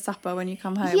the supper when you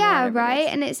come home. Right.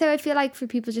 And so I feel like for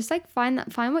people, just like find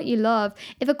what you love.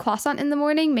 If a croissant in the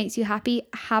morning makes you happy,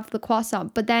 have the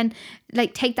croissant, but then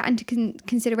like take that into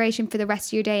consideration for the rest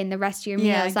of your day and the rest of your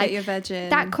meals. Like get your veg in.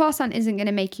 That croissant isn't going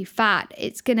to make you fat.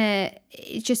 It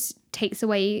just takes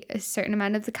away a certain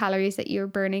amount of the calories that you're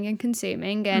burning and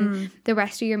consuming, and the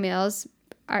rest of your meals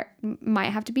might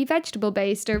have to be vegetable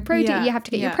based or protein. You have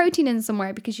to get your protein in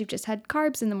somewhere because you've just had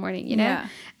carbs in the morning,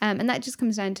 and that just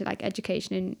comes down to like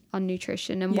education on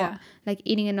nutrition and what like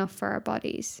eating enough for our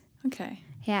bodies.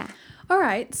 All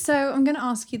right, so I'm going to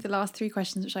ask you the last 3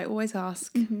 questions, which I always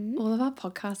ask all of our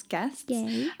podcast guests.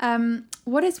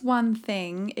 What is one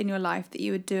thing in your life that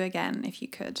you would do again if you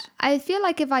could? I feel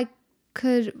like if I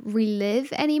could relive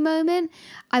any moment,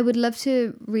 I would love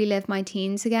to relive my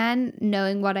teens again,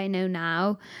 knowing what I know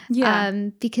now.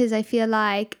 Because I feel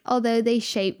like although they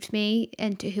shaped me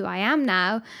into who I am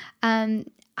now, I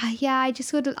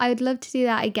would love to do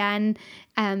that again.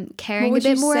 Caring a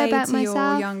bit more about myself. What would you say to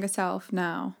your younger self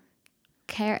now?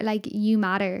 Like you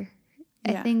matter.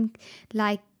 I think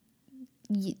like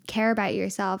care about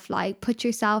yourself, like put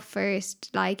yourself first,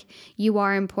 like you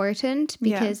are important,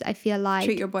 because I feel like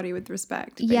treat your body with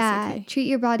respect, basically. Treat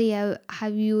your body out how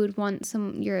you would want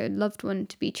your loved one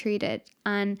to be treated.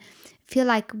 And feel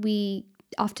like we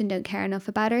often don't care enough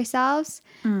about ourselves.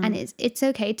 And it's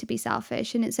okay to be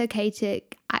selfish, and it's okay to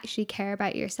actually care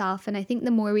about yourself. And I think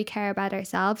the more we care about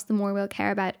ourselves, the more we'll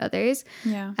care about others.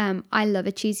 I love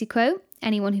a cheesy quote.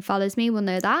 Anyone who follows me will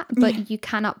know that, but you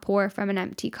cannot pour from an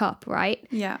empty cup, right?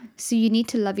 So you need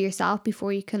to love yourself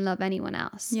before you can love anyone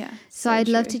else. So I'd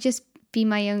love to just be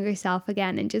my younger self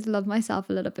again and just love myself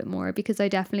a little bit more, because I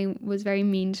definitely was very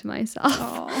mean to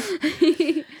myself.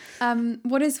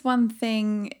 What is one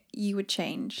thing you would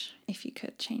change if you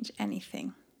could change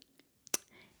anything?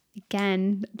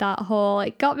 Again, that whole,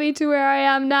 it got me to where I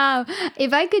am now.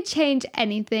 If I could change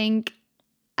anything,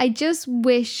 I just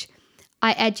wish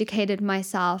I educated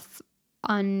myself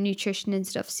on nutrition and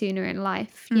stuff sooner in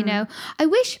life. You know, I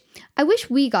wish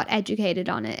we got educated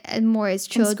on it and more as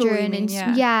children.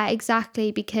 Yeah,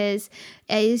 exactly, because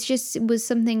it was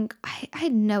something I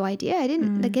had no idea. I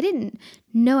didn't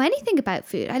know anything about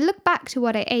food. I look back to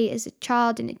what I ate as a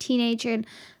child and a teenager, and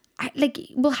how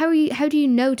do you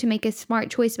know to make a smart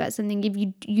choice about something if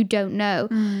you don't know?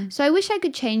 So I wish I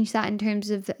could change that in terms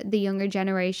of the younger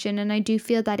generation, and I do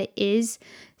feel that it is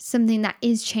something that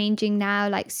is changing now.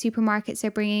 Like supermarkets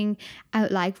are bringing out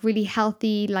like really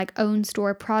healthy, like own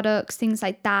store products, things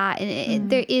like that, and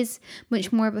there is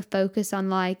much more of a focus on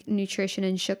like nutrition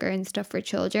and sugar and stuff for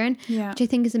children, which I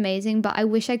think is amazing. But I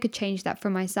wish I could change that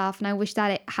for myself, and I wish that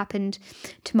it happened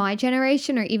to my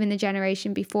generation or even the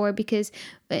generation before, because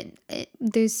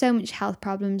there's so much health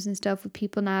problems and stuff with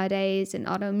people nowadays, and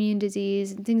autoimmune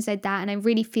disease and things like that, and I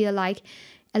really feel like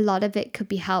a lot of it could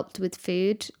be helped with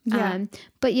food.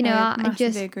 But you know, I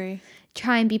just agree.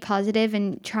 Try and be positive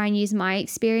and try and use my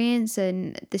experience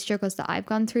and the struggles that I've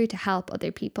gone through to help other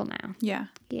people now. Yeah.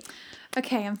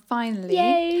 Okay, and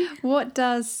finally, what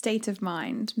does state of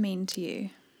mind mean to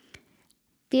you?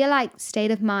 Feel like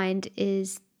state of mind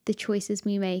is the choices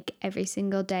we make every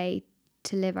single day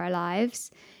to live our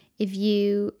lives. If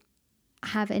you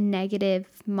have a negative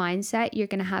mindset, you're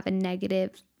going to have a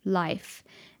negative life.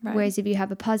 Whereas if you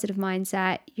have a positive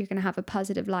mindset, you're going to have a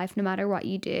positive life no matter what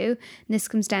you do. And this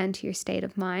comes down to your state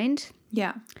of mind.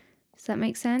 Does that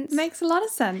make sense? Makes a lot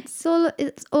of sense.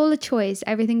 It's all a choice.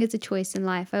 Everything is a choice in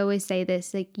life. I always say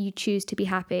this, like, you choose to be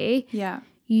happy.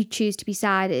 You choose to be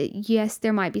sad. Yes,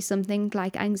 there might be something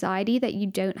like anxiety that you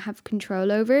don't have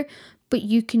control over, but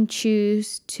you can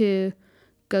choose to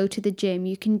go to the gym.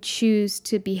 You can choose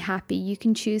to be happy. You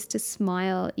can choose to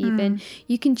smile even.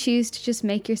 You can choose to just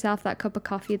make yourself that cup of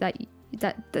coffee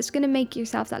that's going to make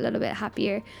yourself that little bit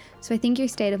happier. So I think your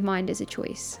state of mind is a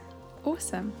choice.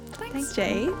 Awesome. Thanks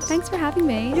Jade. Thanks for having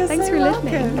me. You're Thanks so for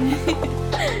welcome.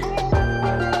 listening.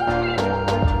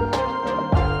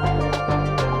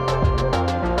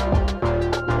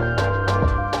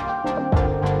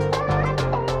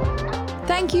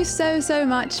 Thank you so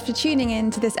much for tuning in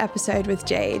to this episode with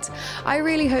Jade. I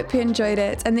really hope you enjoyed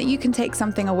it and that you can take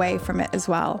something away from it as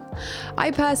well.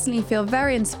 I personally feel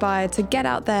very inspired to get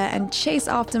out there and chase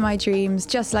after my dreams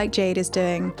just like Jade is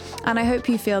doing, and I hope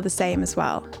you feel the same as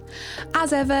well.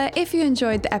 As ever, if you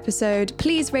enjoyed the episode,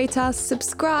 please rate us,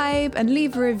 subscribe and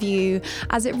leave a review,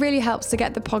 as it really helps to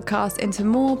get the podcast into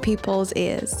more people's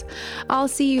ears. I'll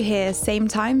see you here, same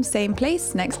time, same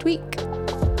place next week.